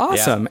that's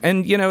awesome.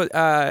 And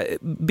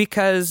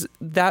because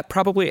that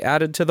probably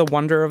added to the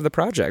wonder of the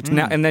project.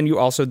 Now, and then you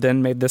also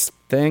then made this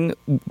thing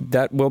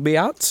that will be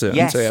out soon.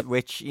 Yes, so,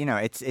 which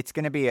it's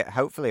going to be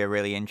hopefully a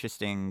really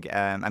interesting.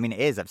 I mean, it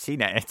is. I've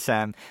seen it.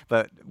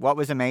 But what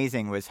was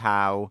amazing was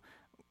how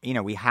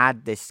we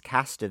had this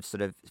cast of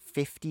sort of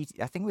 50,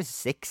 I think it was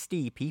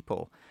 60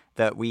 people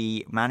that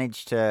we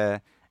managed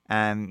to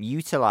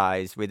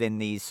utilize within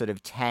these sort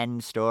of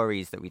 10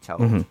 stories that we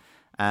told.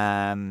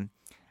 And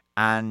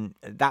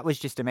that was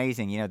just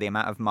amazing, the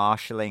amount of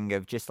marshalling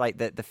of just like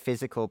the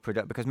physical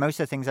product, because most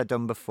of the things I'd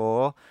done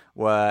before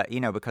were,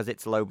 because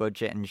it's low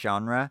budget and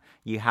genre,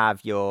 you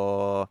have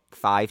your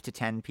 5 to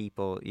 10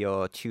 people,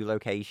 your 2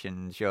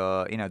 locations,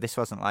 this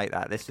wasn't like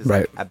that. This was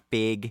like a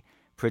big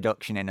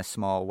production in a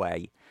small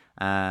way.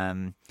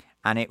 And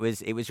it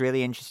was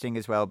really interesting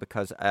as well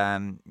because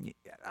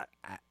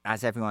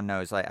as everyone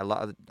knows, like a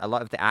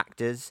lot of the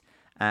actors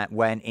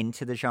went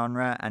into the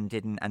genre and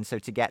didn't. And so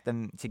to get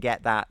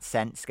that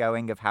sense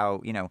going of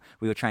how,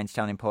 we were trying to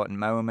tell an important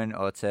moment,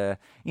 or to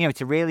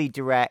really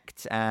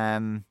direct.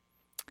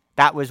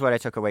 That was what I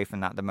took away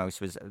from that the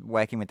most, was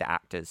working with the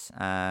actors.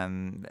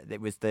 It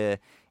was the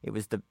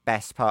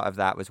best part of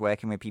that, was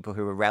working with people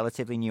who were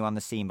relatively new on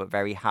the scene but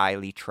very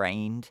highly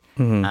trained,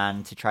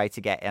 and to try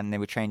to and they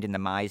were trained in the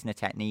Meisner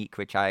technique,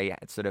 which I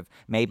sort of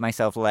made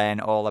myself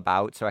learn all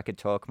about so I could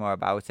talk more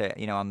about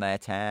it, on their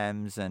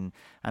terms, and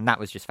that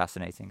was just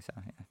fascinating. So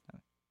yeah.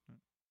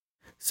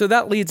 So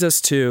that leads us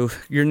to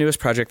your newest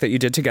project that you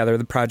did together,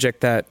 the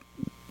project that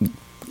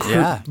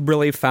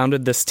really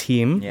founded this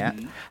team. Yeah.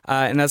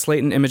 And that's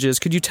Latent Images.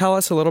 Could you tell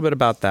us a little bit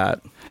about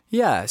that?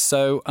 Yeah.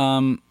 So,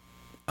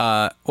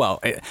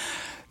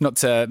 not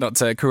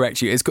to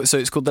correct you,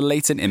 it's called The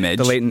Latent Image.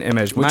 The Latent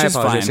Image. Which My is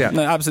apologies. fine.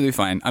 Yeah. No, absolutely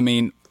fine. I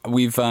mean,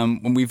 we've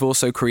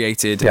also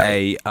created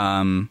a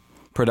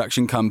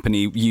production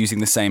company using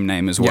the same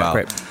name as well.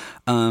 Yeah, great.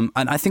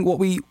 And I think what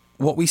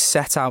we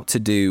set out to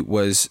do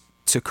was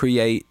to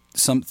create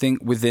something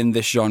within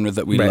this genre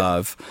that we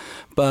love,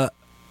 but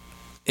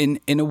in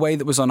a way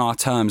that was on our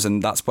terms,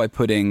 and that's by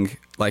putting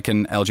like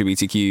an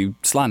LGBTQ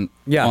slant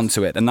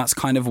onto it. And that's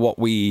kind of what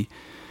we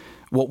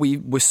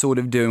were sort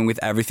of doing with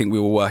everything we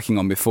were working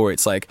on before.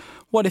 It's like,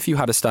 what if you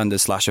had a standard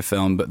slasher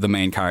film but the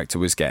main character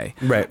was gay?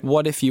 Right.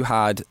 What if you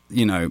had,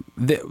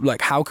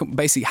 how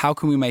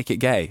can we make it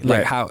gay?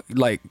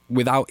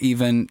 Without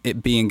even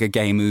it being a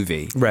gay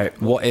movie? Right.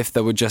 What if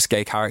there were just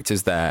gay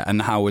characters there,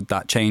 and how would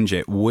that change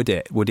it? Would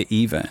it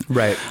even?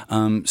 Right.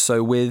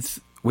 So with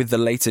The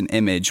Latent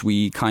Image,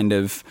 we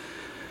had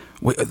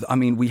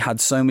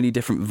so many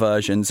different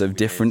versions of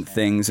different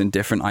things and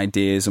different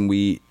ideas, and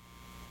we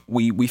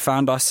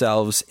found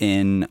ourselves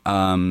in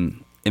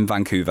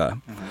Vancouver,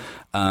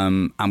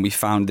 and we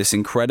found this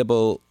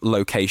incredible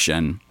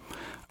location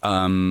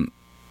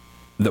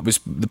that was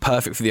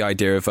perfect for the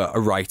idea of a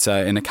writer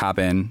in a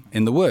cabin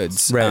in the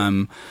woods.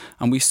 Right.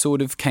 And we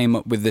sort of came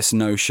up with this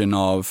notion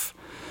of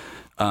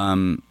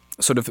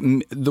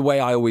the way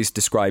I always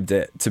described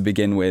it to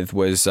begin with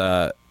was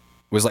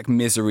like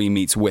Misery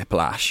meets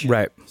Whiplash.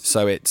 Right.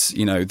 So it's,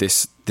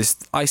 this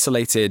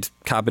isolated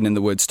cabin in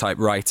the woods type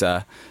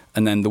writer,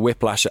 and then the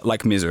Whiplash,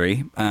 like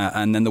Misery,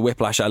 and then the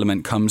Whiplash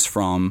element comes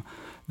from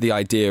the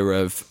idea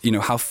of,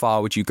 how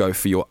far would you go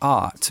for your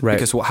art? Right.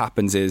 Because what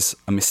happens is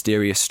a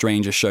mysterious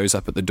stranger shows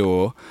up at the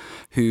door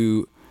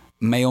who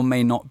may or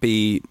may not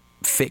be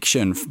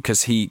fiction,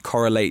 because he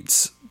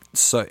correlates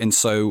so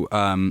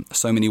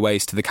many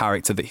ways to the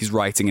character that he's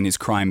writing in his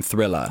crime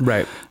thriller.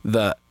 Right.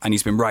 And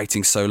he's been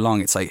writing so long,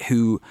 it's like,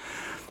 who,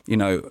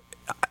 am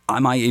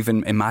I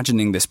even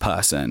imagining this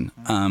person?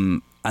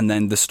 And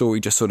then the story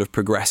just sort of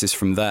progresses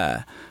from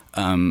there,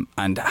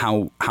 and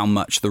how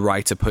much the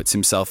writer puts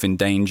himself in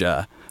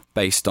danger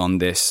based on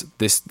this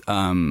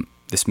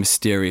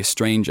mysterious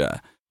stranger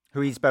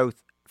who he's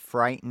both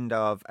frightened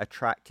of,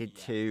 attracted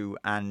to,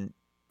 and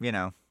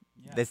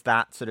there's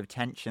that sort of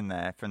tension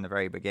there from the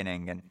very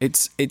beginning. And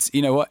it's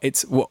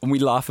we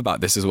laugh about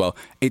this as well.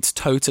 It's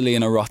totally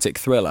an erotic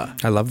thriller.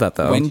 I love that,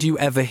 though. When do you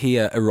ever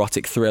hear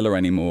erotic thriller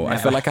anymore? Yeah. I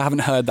feel like I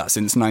haven't heard that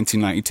since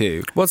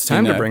 1992. Well, it's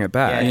time to bring it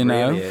back. Yeah, it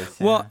really is,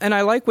 yeah. Well, and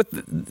I like with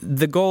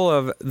the goal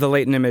of The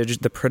Latent Image,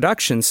 the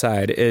production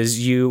side,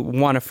 is you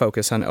want to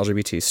focus on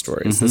LGBT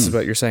stories. This is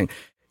what you're saying.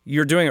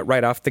 You're doing it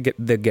right off the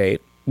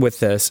gate with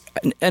this.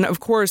 And of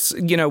course,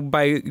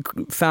 by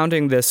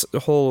founding this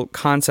whole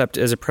concept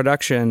as a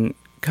production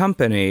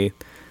company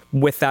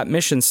with that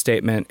mission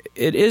statement,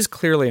 it is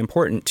clearly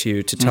important to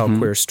you to tell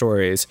queer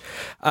stories.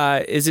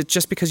 Is it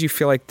just because you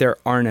feel like there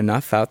aren't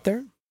enough out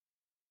there?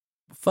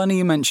 Funny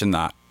you mentioned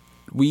that.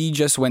 We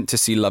just went to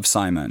see Love,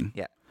 Simon.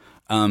 Yeah.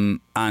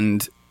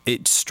 And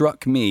it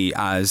struck me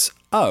as,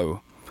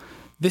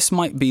 this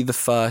might be the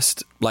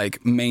first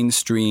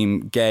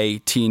mainstream gay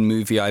teen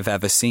movie I've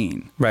ever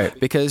seen. Right.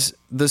 Because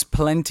there's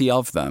plenty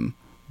of them,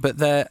 but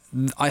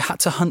I had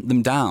to hunt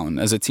them down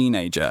as a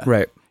teenager.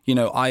 Right.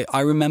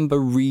 I remember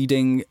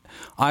reading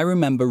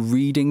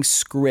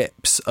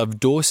scripts of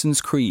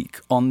Dawson's Creek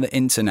on the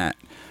internet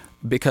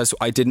because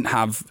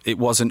it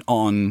wasn't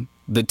on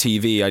the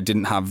TV. I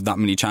didn't have that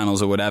many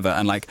channels or whatever.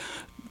 And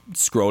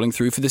scrolling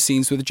through for the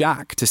scenes with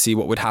Jack to see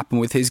what would happen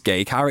with his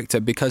gay character,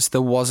 because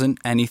there wasn't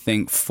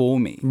anything for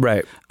me.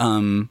 Right.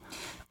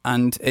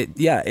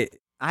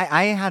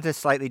 I had a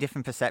slightly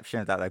different perception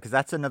of that, though, because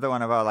that's another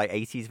one of our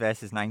 80s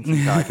versus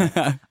 90s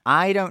arguments.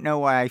 I don't know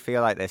why I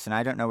feel like this, and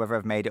I don't know whether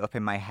I've made it up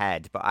in my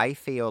head, but I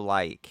feel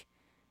like,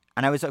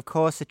 and I was, of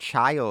course, a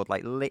child,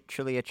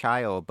 literally a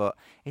child, but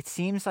it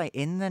seems like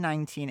in the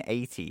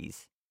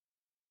 1980s...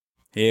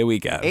 Here we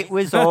go. It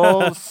was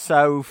all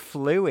so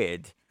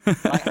fluid.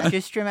 I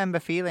just remember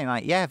feeling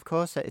yeah, of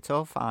course it's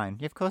all fine.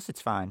 Yeah, of course it's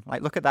fine.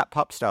 Look at that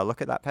pop star.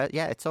 Look at that.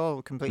 Yeah, it's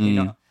all completely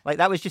not.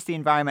 That was just the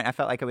environment I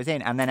felt like I was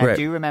in. And then I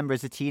do remember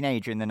as a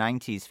teenager in the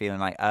 90s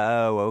feeling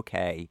oh,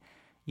 okay,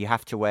 you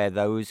have to wear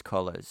those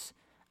colors.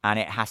 and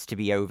it has to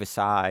be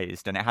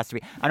oversized, and it has to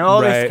be, and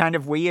all this kind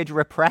of weird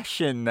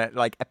repression that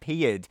like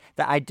appeared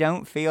that I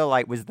don't feel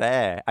like was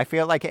there. I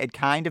feel like it had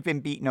kind of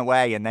been beaten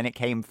away, and then it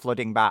came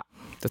flooding back.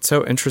 That's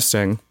so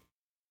interesting.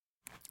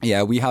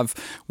 Yeah,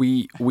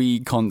 we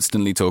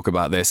constantly talk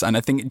about this, and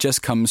I think it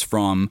just comes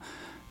from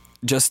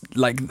just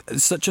like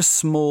such a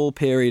small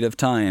period of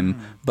time,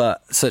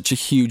 but such a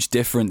huge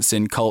difference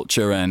in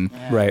culture and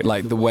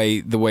like the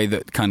way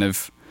that kind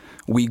of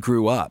we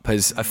grew up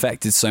has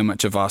affected so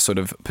much of our sort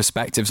of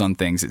perspectives on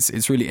things.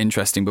 It's really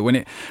interesting. But when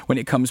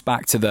it comes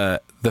back to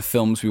the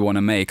films we want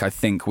to make, I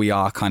think we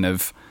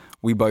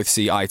both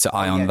see eye to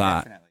eye on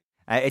that. Definitely.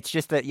 It's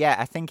just that,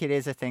 I think it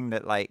is a thing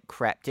that like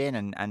crept in,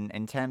 and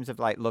in terms of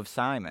like Love,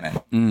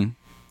 Simon,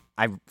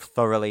 I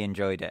thoroughly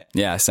enjoyed it.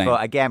 Yeah, same.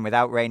 But again,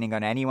 without raining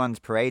on anyone's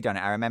parade on it,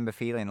 I remember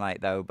feeling like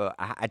though, but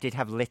I did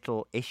have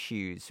little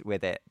issues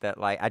with it that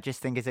like I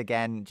just think is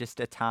again just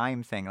a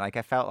time thing. Like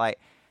I felt like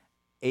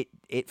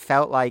it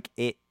felt like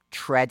it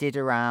treaded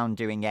around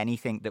doing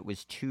anything that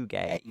was too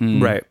gay.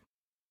 Right.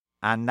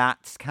 And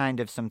that's kind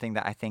of something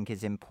that I think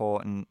is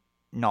important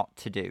not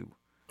to do.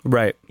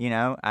 Right. You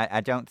know, I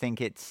don't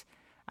think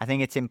I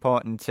think it's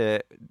important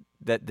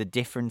that the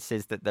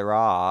differences that there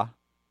are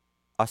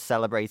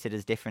celebrated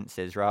as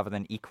differences rather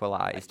than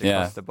equalized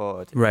across the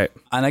board. Right.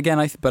 And again,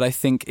 I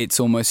think it's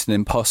almost an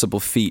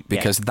impossible feat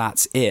because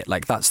that's it.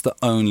 Like that's the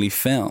only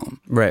film.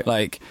 Right.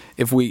 Like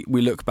if we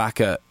look back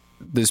at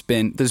there's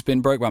been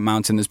Brokeback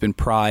Mountain, there's been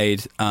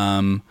Pride.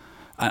 I'm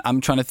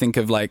trying to think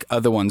of like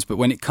other ones, but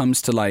when it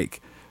comes to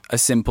like a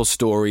simple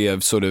story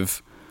of sort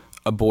of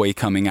a boy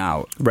coming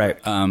out, right?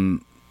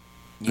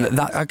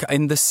 That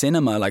in the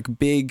cinema, like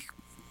big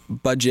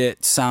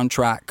budget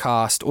soundtrack,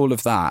 cast, all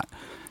of that.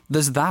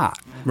 There's that,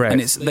 right?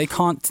 And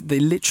they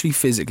literally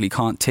physically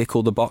can't tick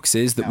all the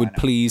boxes that would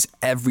please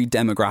every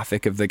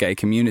demographic of the gay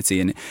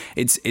community, and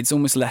it's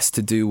almost less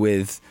to do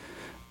with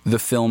the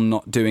film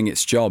not doing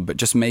its job, but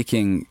just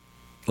making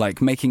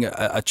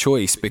a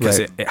choice because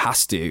it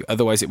has to.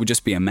 Otherwise, it would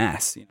just be a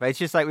mess. But it's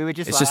just like we were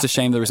just. It's just a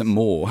shame there isn't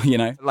more, you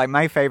know. Like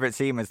my favorite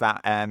scene was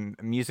that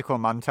musical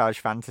montage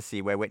fantasy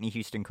where Whitney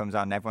Houston comes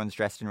on and everyone's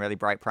dressed in really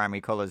bright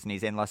primary colors, and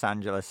he's in Los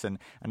Angeles, and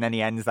then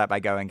he ends that by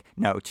going,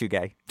 "No, too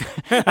gay,"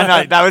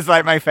 and that was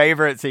like my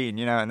favorite scene,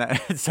 you know.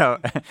 And so.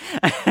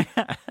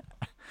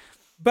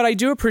 But I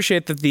do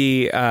appreciate that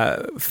the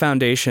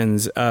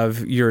foundations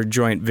of your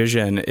joint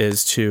vision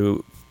is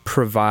to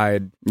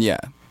provide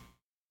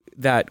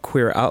that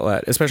queer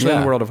outlet, especially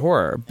in the world of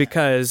horror,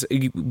 because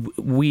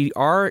we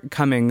are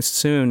coming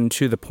soon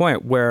to the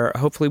point where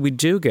hopefully we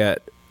do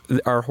get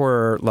our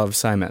horror Love,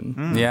 Simon.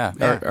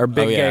 Our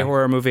big gay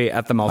horror movie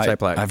at the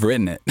multiplex. I've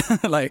written it.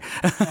 Like,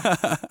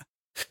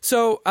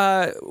 so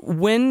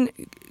when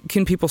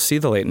can people see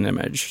The Latent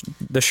Image,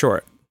 the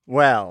short?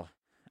 Well,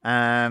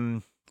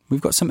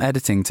 we've got some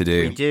editing to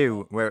do. We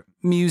do. We're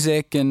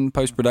music and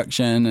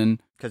post-production,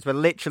 and because we're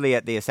literally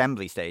at the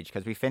assembly stage,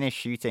 because we finished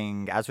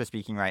shooting, as we're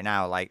speaking right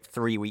now, like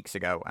 3 weeks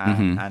ago.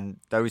 And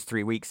those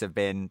 3 weeks have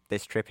been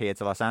this trip here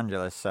to Los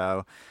Angeles.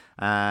 So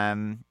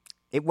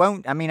it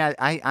won't, I mean,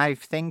 I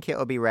think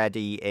it'll be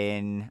ready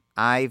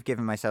I've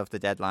given myself the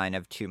deadline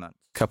of 2 months.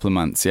 Couple of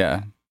months,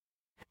 yeah.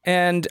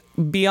 And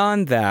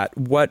beyond that,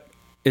 what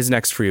is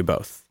next for you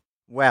both?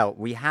 Well,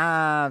 we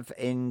have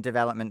in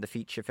development the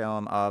feature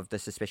film of the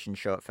Suspicion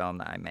short film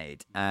that I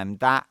made.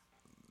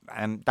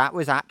 That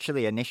was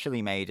actually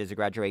initially made as a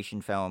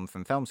graduation film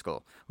from film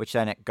school, which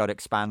then it got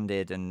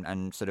expanded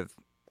and sort of,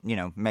 you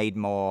know, made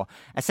more.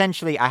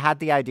 Essentially, I had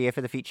the idea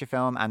for the feature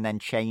film and then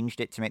changed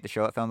it to make the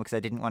short film because I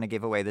didn't want to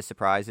give away the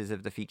surprises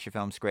of the feature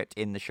film script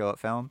in the short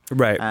film.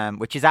 Right.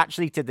 Which is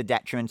actually to the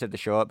detriment of the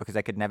short because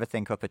I could never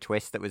think up a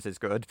twist that was as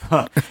good.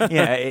 But,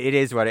 yeah, it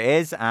is what it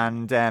is.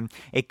 And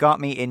it got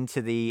me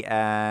into the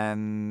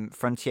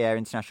Frontier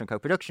International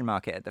Co-Production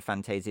Market at the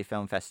Fantasia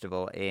Film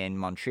Festival in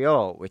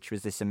Montreal, which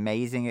was this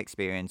amazing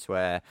experience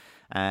where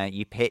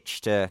you pitch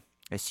to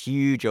this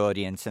huge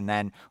audience, and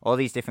then all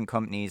these different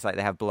companies, like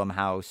they have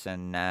Blumhouse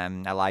and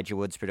Elijah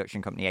Wood's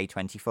production company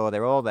A24,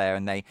 they're all there,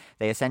 and they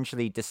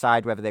essentially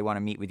decide whether they want to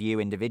meet with you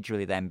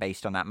individually then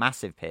based on that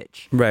massive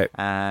pitch. Right.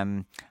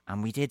 And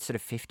we did sort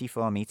of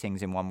 54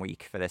 meetings in 1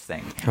 week for this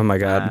thing. Oh my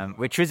God.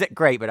 Which was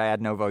great, but I had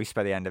no voice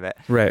by the end of it.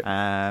 Right.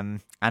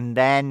 And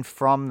then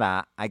from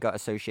that, I got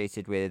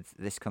associated with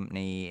this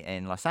company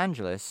in Los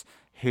Angeles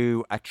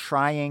who are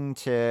trying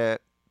to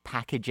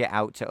package it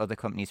out to other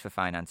companies for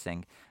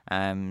financing.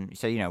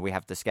 So, you know, we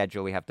have the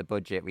schedule, we have the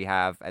budget, we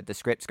have the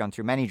script's gone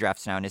through many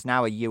drafts now, and it's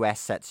now a US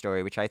set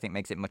story, which I think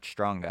makes it much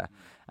stronger.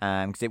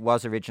 Because it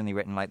was originally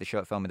written like the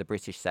short film with a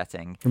British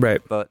setting.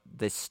 Right. But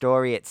the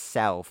story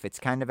itself, it's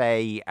kind of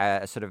a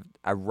sort of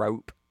a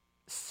rope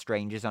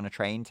strangers on a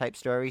train type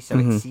story. So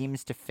it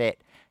seems to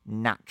fit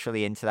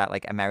naturally into that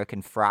like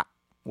American frat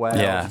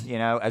world, you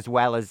know, as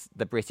well as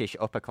the British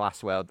upper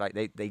class world. Like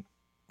they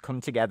come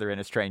together in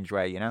a strange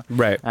way, you know?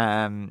 Right.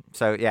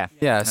 So, yeah.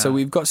 Yeah, so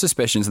we've got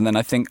Suspicions, and then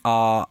I think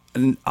our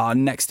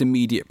next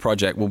immediate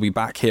project will be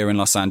back here in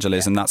Los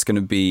Angeles, and that's going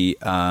to be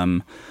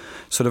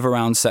sort of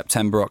around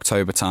September,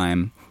 October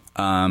time.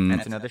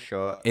 It's another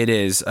short. It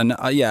is, and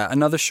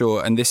another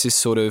short. And this is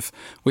sort of,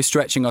 we're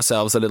stretching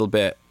ourselves a little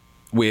bit.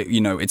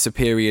 It's a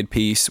period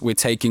piece. We're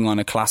taking on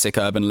a classic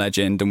urban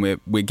legend, and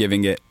we're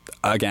giving it,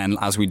 again,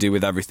 as we do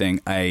with everything,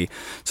 a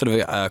sort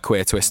of a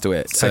queer twist to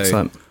it. So,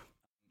 excellent.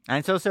 And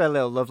it's also a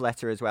little love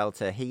letter as well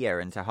to here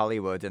and to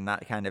Hollywood and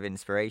that kind of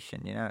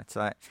inspiration. It's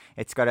like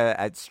it's got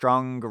a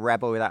strong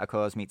Rebel Without a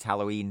Cause meets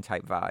Halloween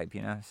type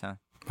vibe. So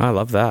I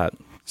love that.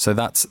 So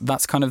that's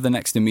kind of the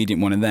next immediate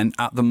one. And then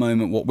at the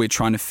moment, what we're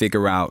trying to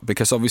figure out,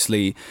 because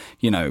obviously,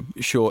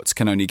 shorts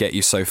can only get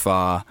you so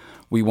far.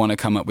 We want to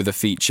come up with a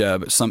feature,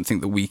 but something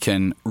that we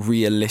can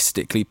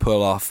realistically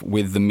pull off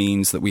with the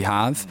means that we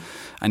have.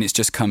 And it's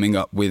just coming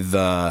up with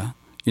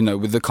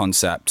with the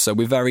concept. So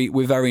we're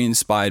very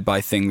inspired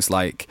by things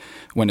like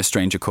When a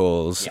Stranger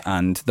Calls,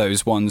 and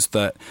those ones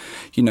that,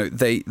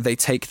 they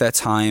take their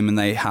time and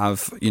they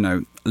have,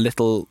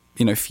 little,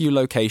 few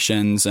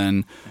locations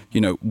and,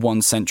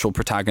 one central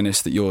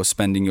protagonist that you're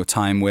spending your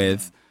time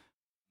with.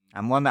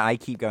 And one that I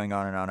keep going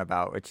on and on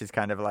about, which is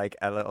kind of like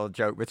a little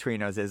joke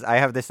between us, is I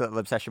have this little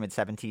obsession with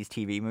 70s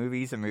TV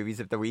movies and movies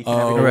of the week.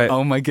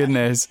 Oh my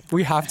goodness.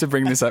 We have to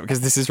bring this up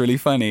because this is really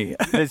funny.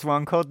 There's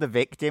one called The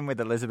Victim with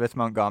Elizabeth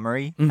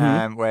Montgomery,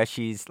 where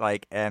she's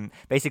like,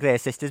 basically her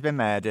sister's been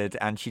murdered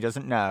and she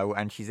doesn't know,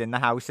 and she's in the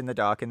house in the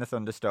dark in the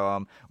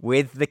thunderstorm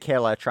with the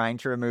killer trying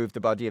to remove the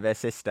body of her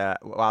sister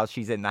while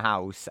she's in the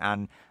house.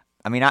 And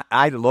I mean,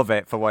 I love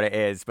it for what it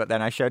is, but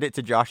then I showed it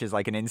to Josh as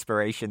like an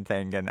inspiration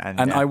thing, and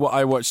I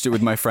watched it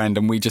with my friend,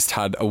 and we just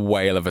had a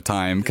whale of a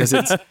time because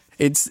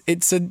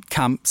it's a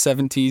camp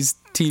 70s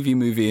TV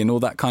movie, and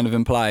all that kind of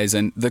implies,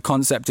 and the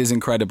concept is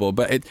incredible.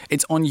 But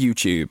it's on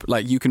YouTube,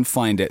 like you can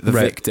find it. The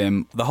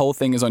Victim, the whole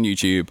thing is on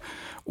YouTube.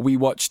 We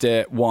watched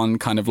it one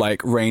kind of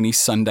like rainy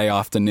Sunday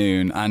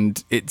afternoon,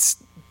 and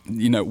it's.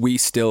 We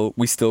still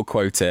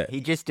quote it.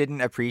 He just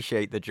didn't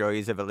appreciate the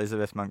joys of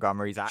Elizabeth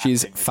Montgomery's acting.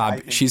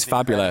 She's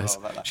fabulous.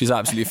 She's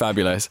absolutely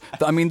fabulous.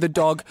 I mean, the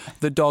dog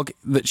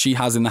that she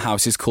has in the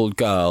house is called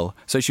Girl.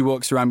 So she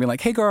walks around being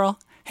like, "Hey girl,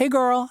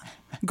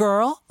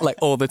 girl," like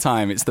all the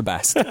time. It's the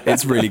best.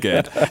 It's really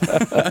good.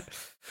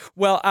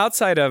 Well,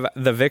 outside of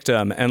The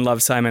Victim and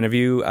Love, Simon, have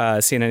you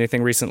seen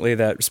anything recently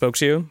that spoke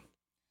to you?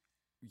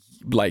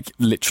 Like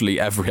literally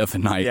every other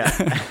night. Yeah.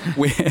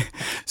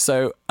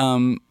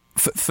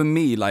 For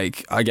me,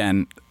 like,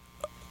 again,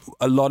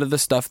 a lot of the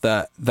stuff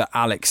that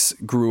Alex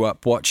grew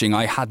up watching,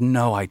 I had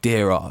no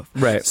idea of.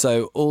 Right.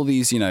 So all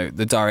these,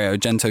 the Dario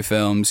Argento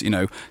films,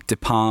 De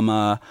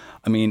Palma,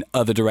 I mean,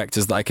 other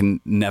directors that I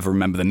can never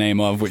remember the name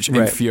of, which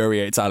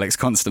infuriates Alex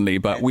constantly.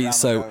 But we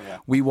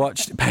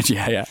watched,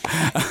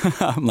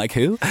 I'm like,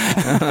 who?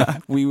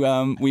 we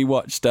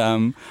watched,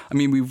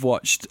 we've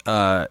watched,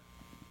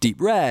 Deep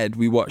Red,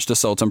 we watched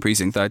Assault on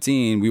Precinct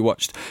 13, we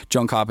watched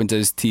John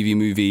Carpenter's TV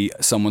movie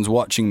Someone's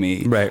Watching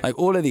Me, like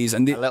all of these,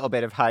 and a little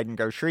bit of Hide and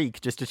Go Shriek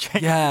just to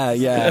change.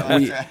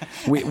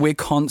 We're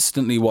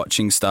constantly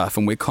watching stuff,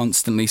 and we're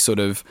constantly sort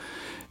of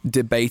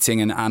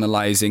debating and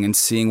analyzing and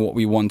seeing what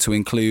we want to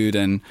include.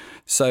 And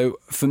so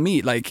for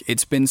me, like,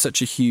 it's been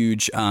such a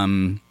huge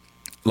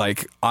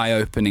like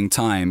eye-opening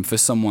time for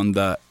someone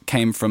that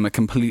came from a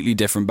completely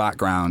different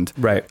background,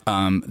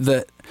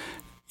 that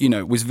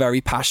was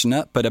very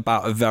passionate, but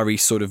about a very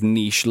sort of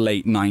niche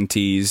late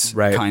 90s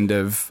kind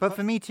of. But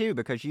for me too,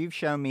 because you've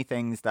shown me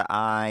things that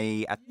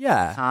I, at the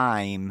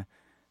time,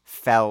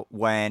 felt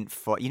weren't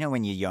for,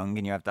 when you're young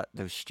and you have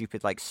those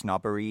stupid like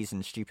snobberies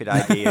and stupid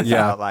ideas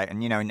about like,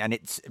 and and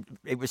it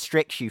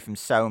restricts you from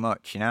so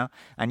much,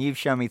 and you've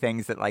shown me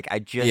things that like I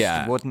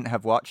just wouldn't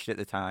have watched at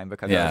the time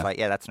because I was like,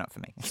 that's not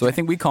for me. So I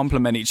think we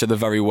complement each other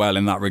very well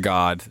in that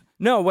regard.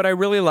 No, what I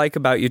really like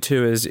about you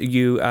two is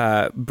you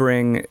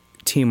bring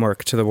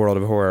teamwork to the world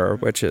of horror,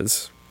 which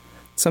is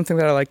something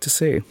that I like to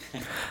see.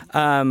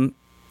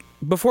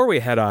 Before we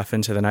head off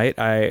into the night,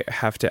 I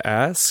have to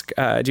ask,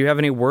 do you have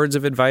any words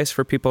of advice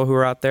for people who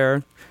are out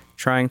there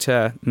trying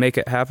to make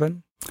it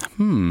happen?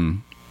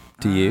 Do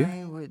you?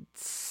 I would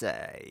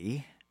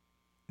say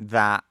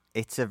that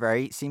it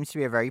seems to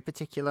be a very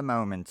particular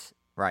moment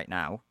right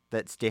now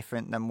that's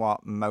different than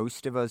what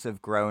most of us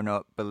have grown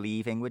up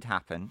believing would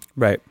happen.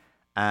 Right.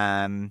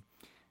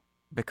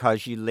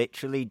 Because you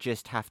literally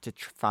just have to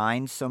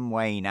find some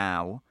way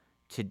now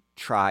to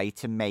try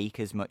to make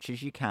as much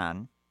as you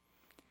can.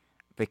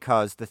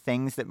 Because the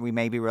things that we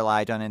maybe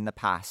relied on in the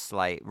past,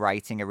 like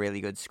writing a really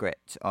good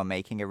script or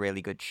making a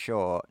really good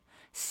short,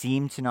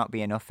 seem to not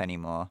be enough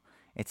anymore.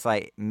 It's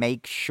like,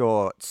 make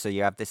shorts so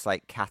you have this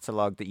like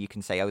catalog that you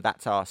can say, oh,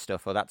 that's our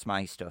stuff or that's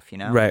my stuff,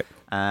 Right.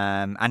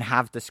 And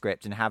have the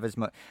script and have as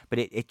much. But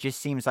it just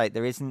seems like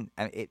there isn't...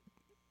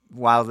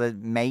 While there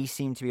may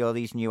seem to be all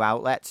these new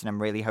outlets, and I'm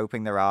really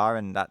hoping there are,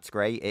 and that's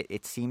great,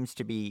 it seems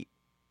to be,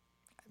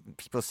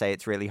 people say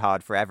it's really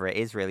hard forever. It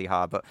is really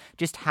hard, but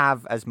just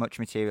have as much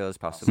material as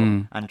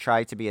possible and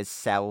try to be as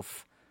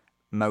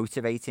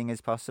self-motivating as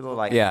possible.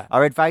 Like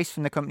our advice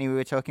from the company we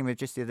were talking with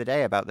just the other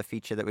day about the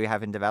feature that we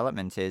have in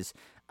development is,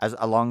 as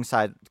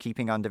alongside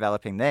keeping on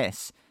developing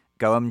this,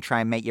 go and try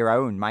and make your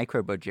own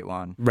micro budget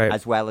one, Right.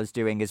 as well as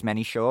doing as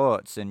many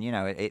shorts. And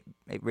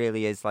it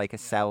really is like a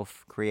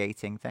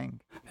self-creating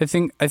thing. I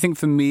think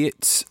for me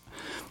it's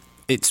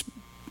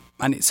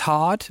and it's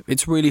hard.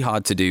 It's really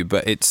hard to do,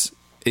 but it's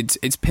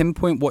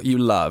pinpoint what you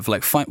love.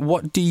 Like, find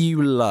what do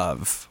you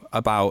love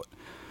about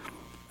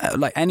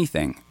like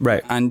anything,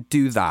 Right. And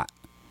do that.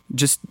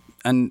 Just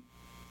and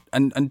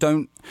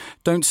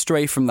don't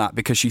stray from that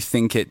because you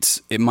think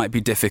it might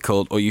be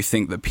difficult, or you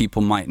think that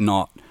people might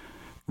not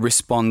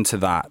respond to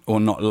that or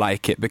not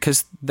like it,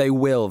 because they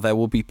will. There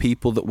will be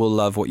people that will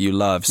love what you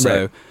love.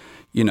 So,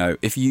 Right.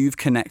 If you've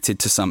connected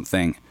to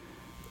something,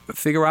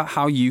 figure out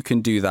how you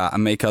can do that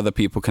and make other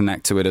people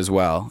connect to it as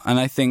well. And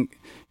I think,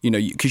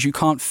 because you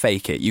can't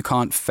fake it. You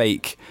can't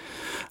fake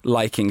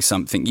liking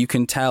something. You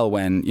can tell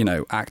when,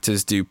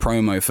 actors do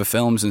promo for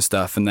films and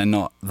stuff and they're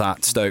not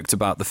that stoked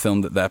about the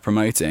film that they're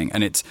promoting.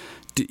 And it's,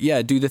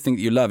 do the thing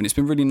that you love. And it's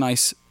been really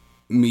nice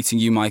meeting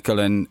you, Michael,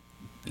 and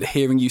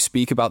hearing you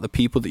speak about the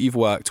people that you've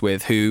worked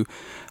with who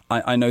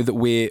I know that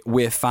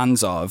we're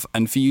fans of.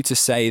 And for you to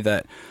say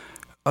that,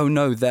 oh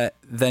no, they're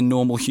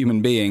normal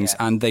human beings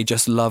and they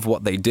just love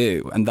what they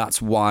do. And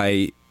that's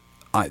why,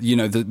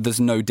 there's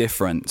no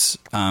difference.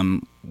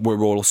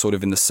 We're all sort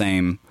of on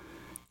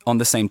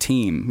the same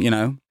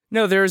team,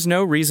 No, there is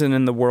no reason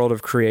in the world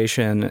of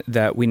creation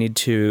that we need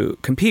to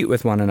compete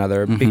with one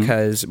another,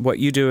 because what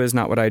you do is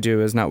not what I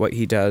do, is not what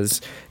he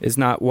does, is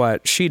not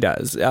what she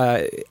does.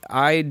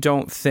 I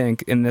don't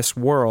think in this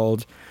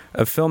world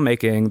of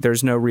filmmaking,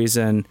 there's no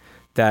reason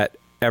that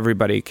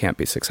everybody can't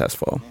be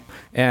successful.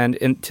 And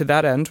to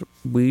that end,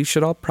 we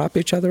should all prop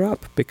each other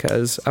up,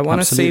 because I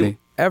want to see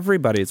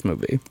everybody's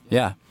movie.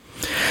 Yeah.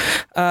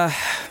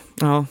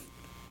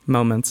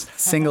 Moments.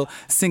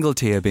 Single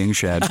tear being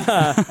shed.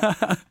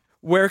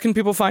 Where can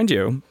people find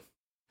you?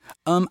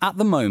 At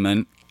the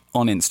moment,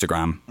 on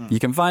Instagram. You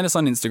can find us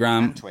on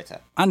Instagram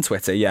and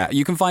Twitter. Yeah,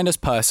 you can find us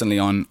personally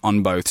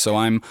on both. So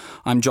I'm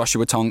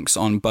Joshua Tonks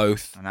on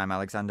both, and I'm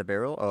Alexander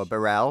Birrell, or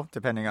Burrell,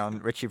 depending on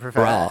which you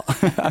prefer.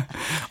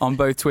 On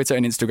both Twitter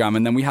and Instagram.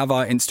 And then we have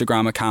our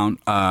Instagram account,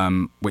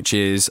 which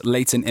is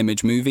Latent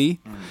Image Movie.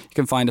 You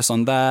can find us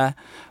on there.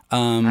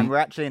 And we're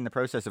actually in the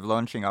process of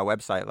launching our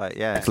website.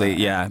 Exactly,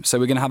 yeah. So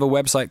we're going to have a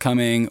website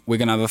coming. We're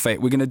going to have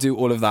we're going to do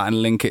all of that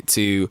and link it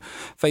to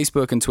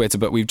Facebook and Twitter.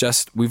 But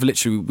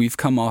we've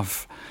come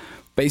off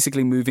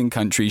basically moving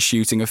countries,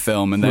 shooting a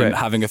film, and then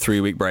having a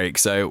 3-week break.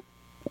 So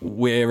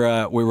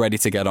we're ready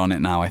to get on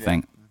it now, I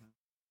think.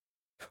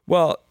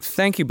 Well,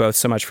 thank you both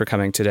so much for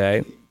coming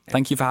today.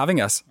 Thank you for having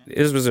us.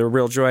 It was a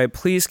real joy.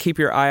 Please keep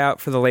your eye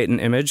out for the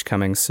Latent Image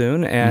coming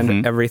soon,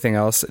 and everything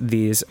else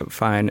these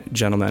fine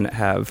gentlemen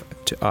have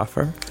to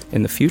offer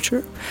in the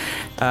future.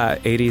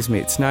 80s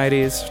meets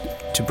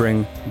 90s to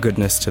bring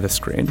goodness to the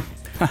screen.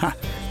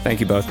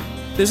 Thank you both.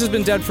 This has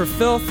been Dead for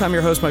Filth. I'm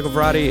your host, Michael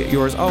Varrati.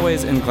 Yours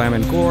always in glam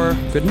and gore.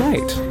 Good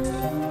night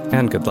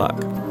and good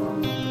luck.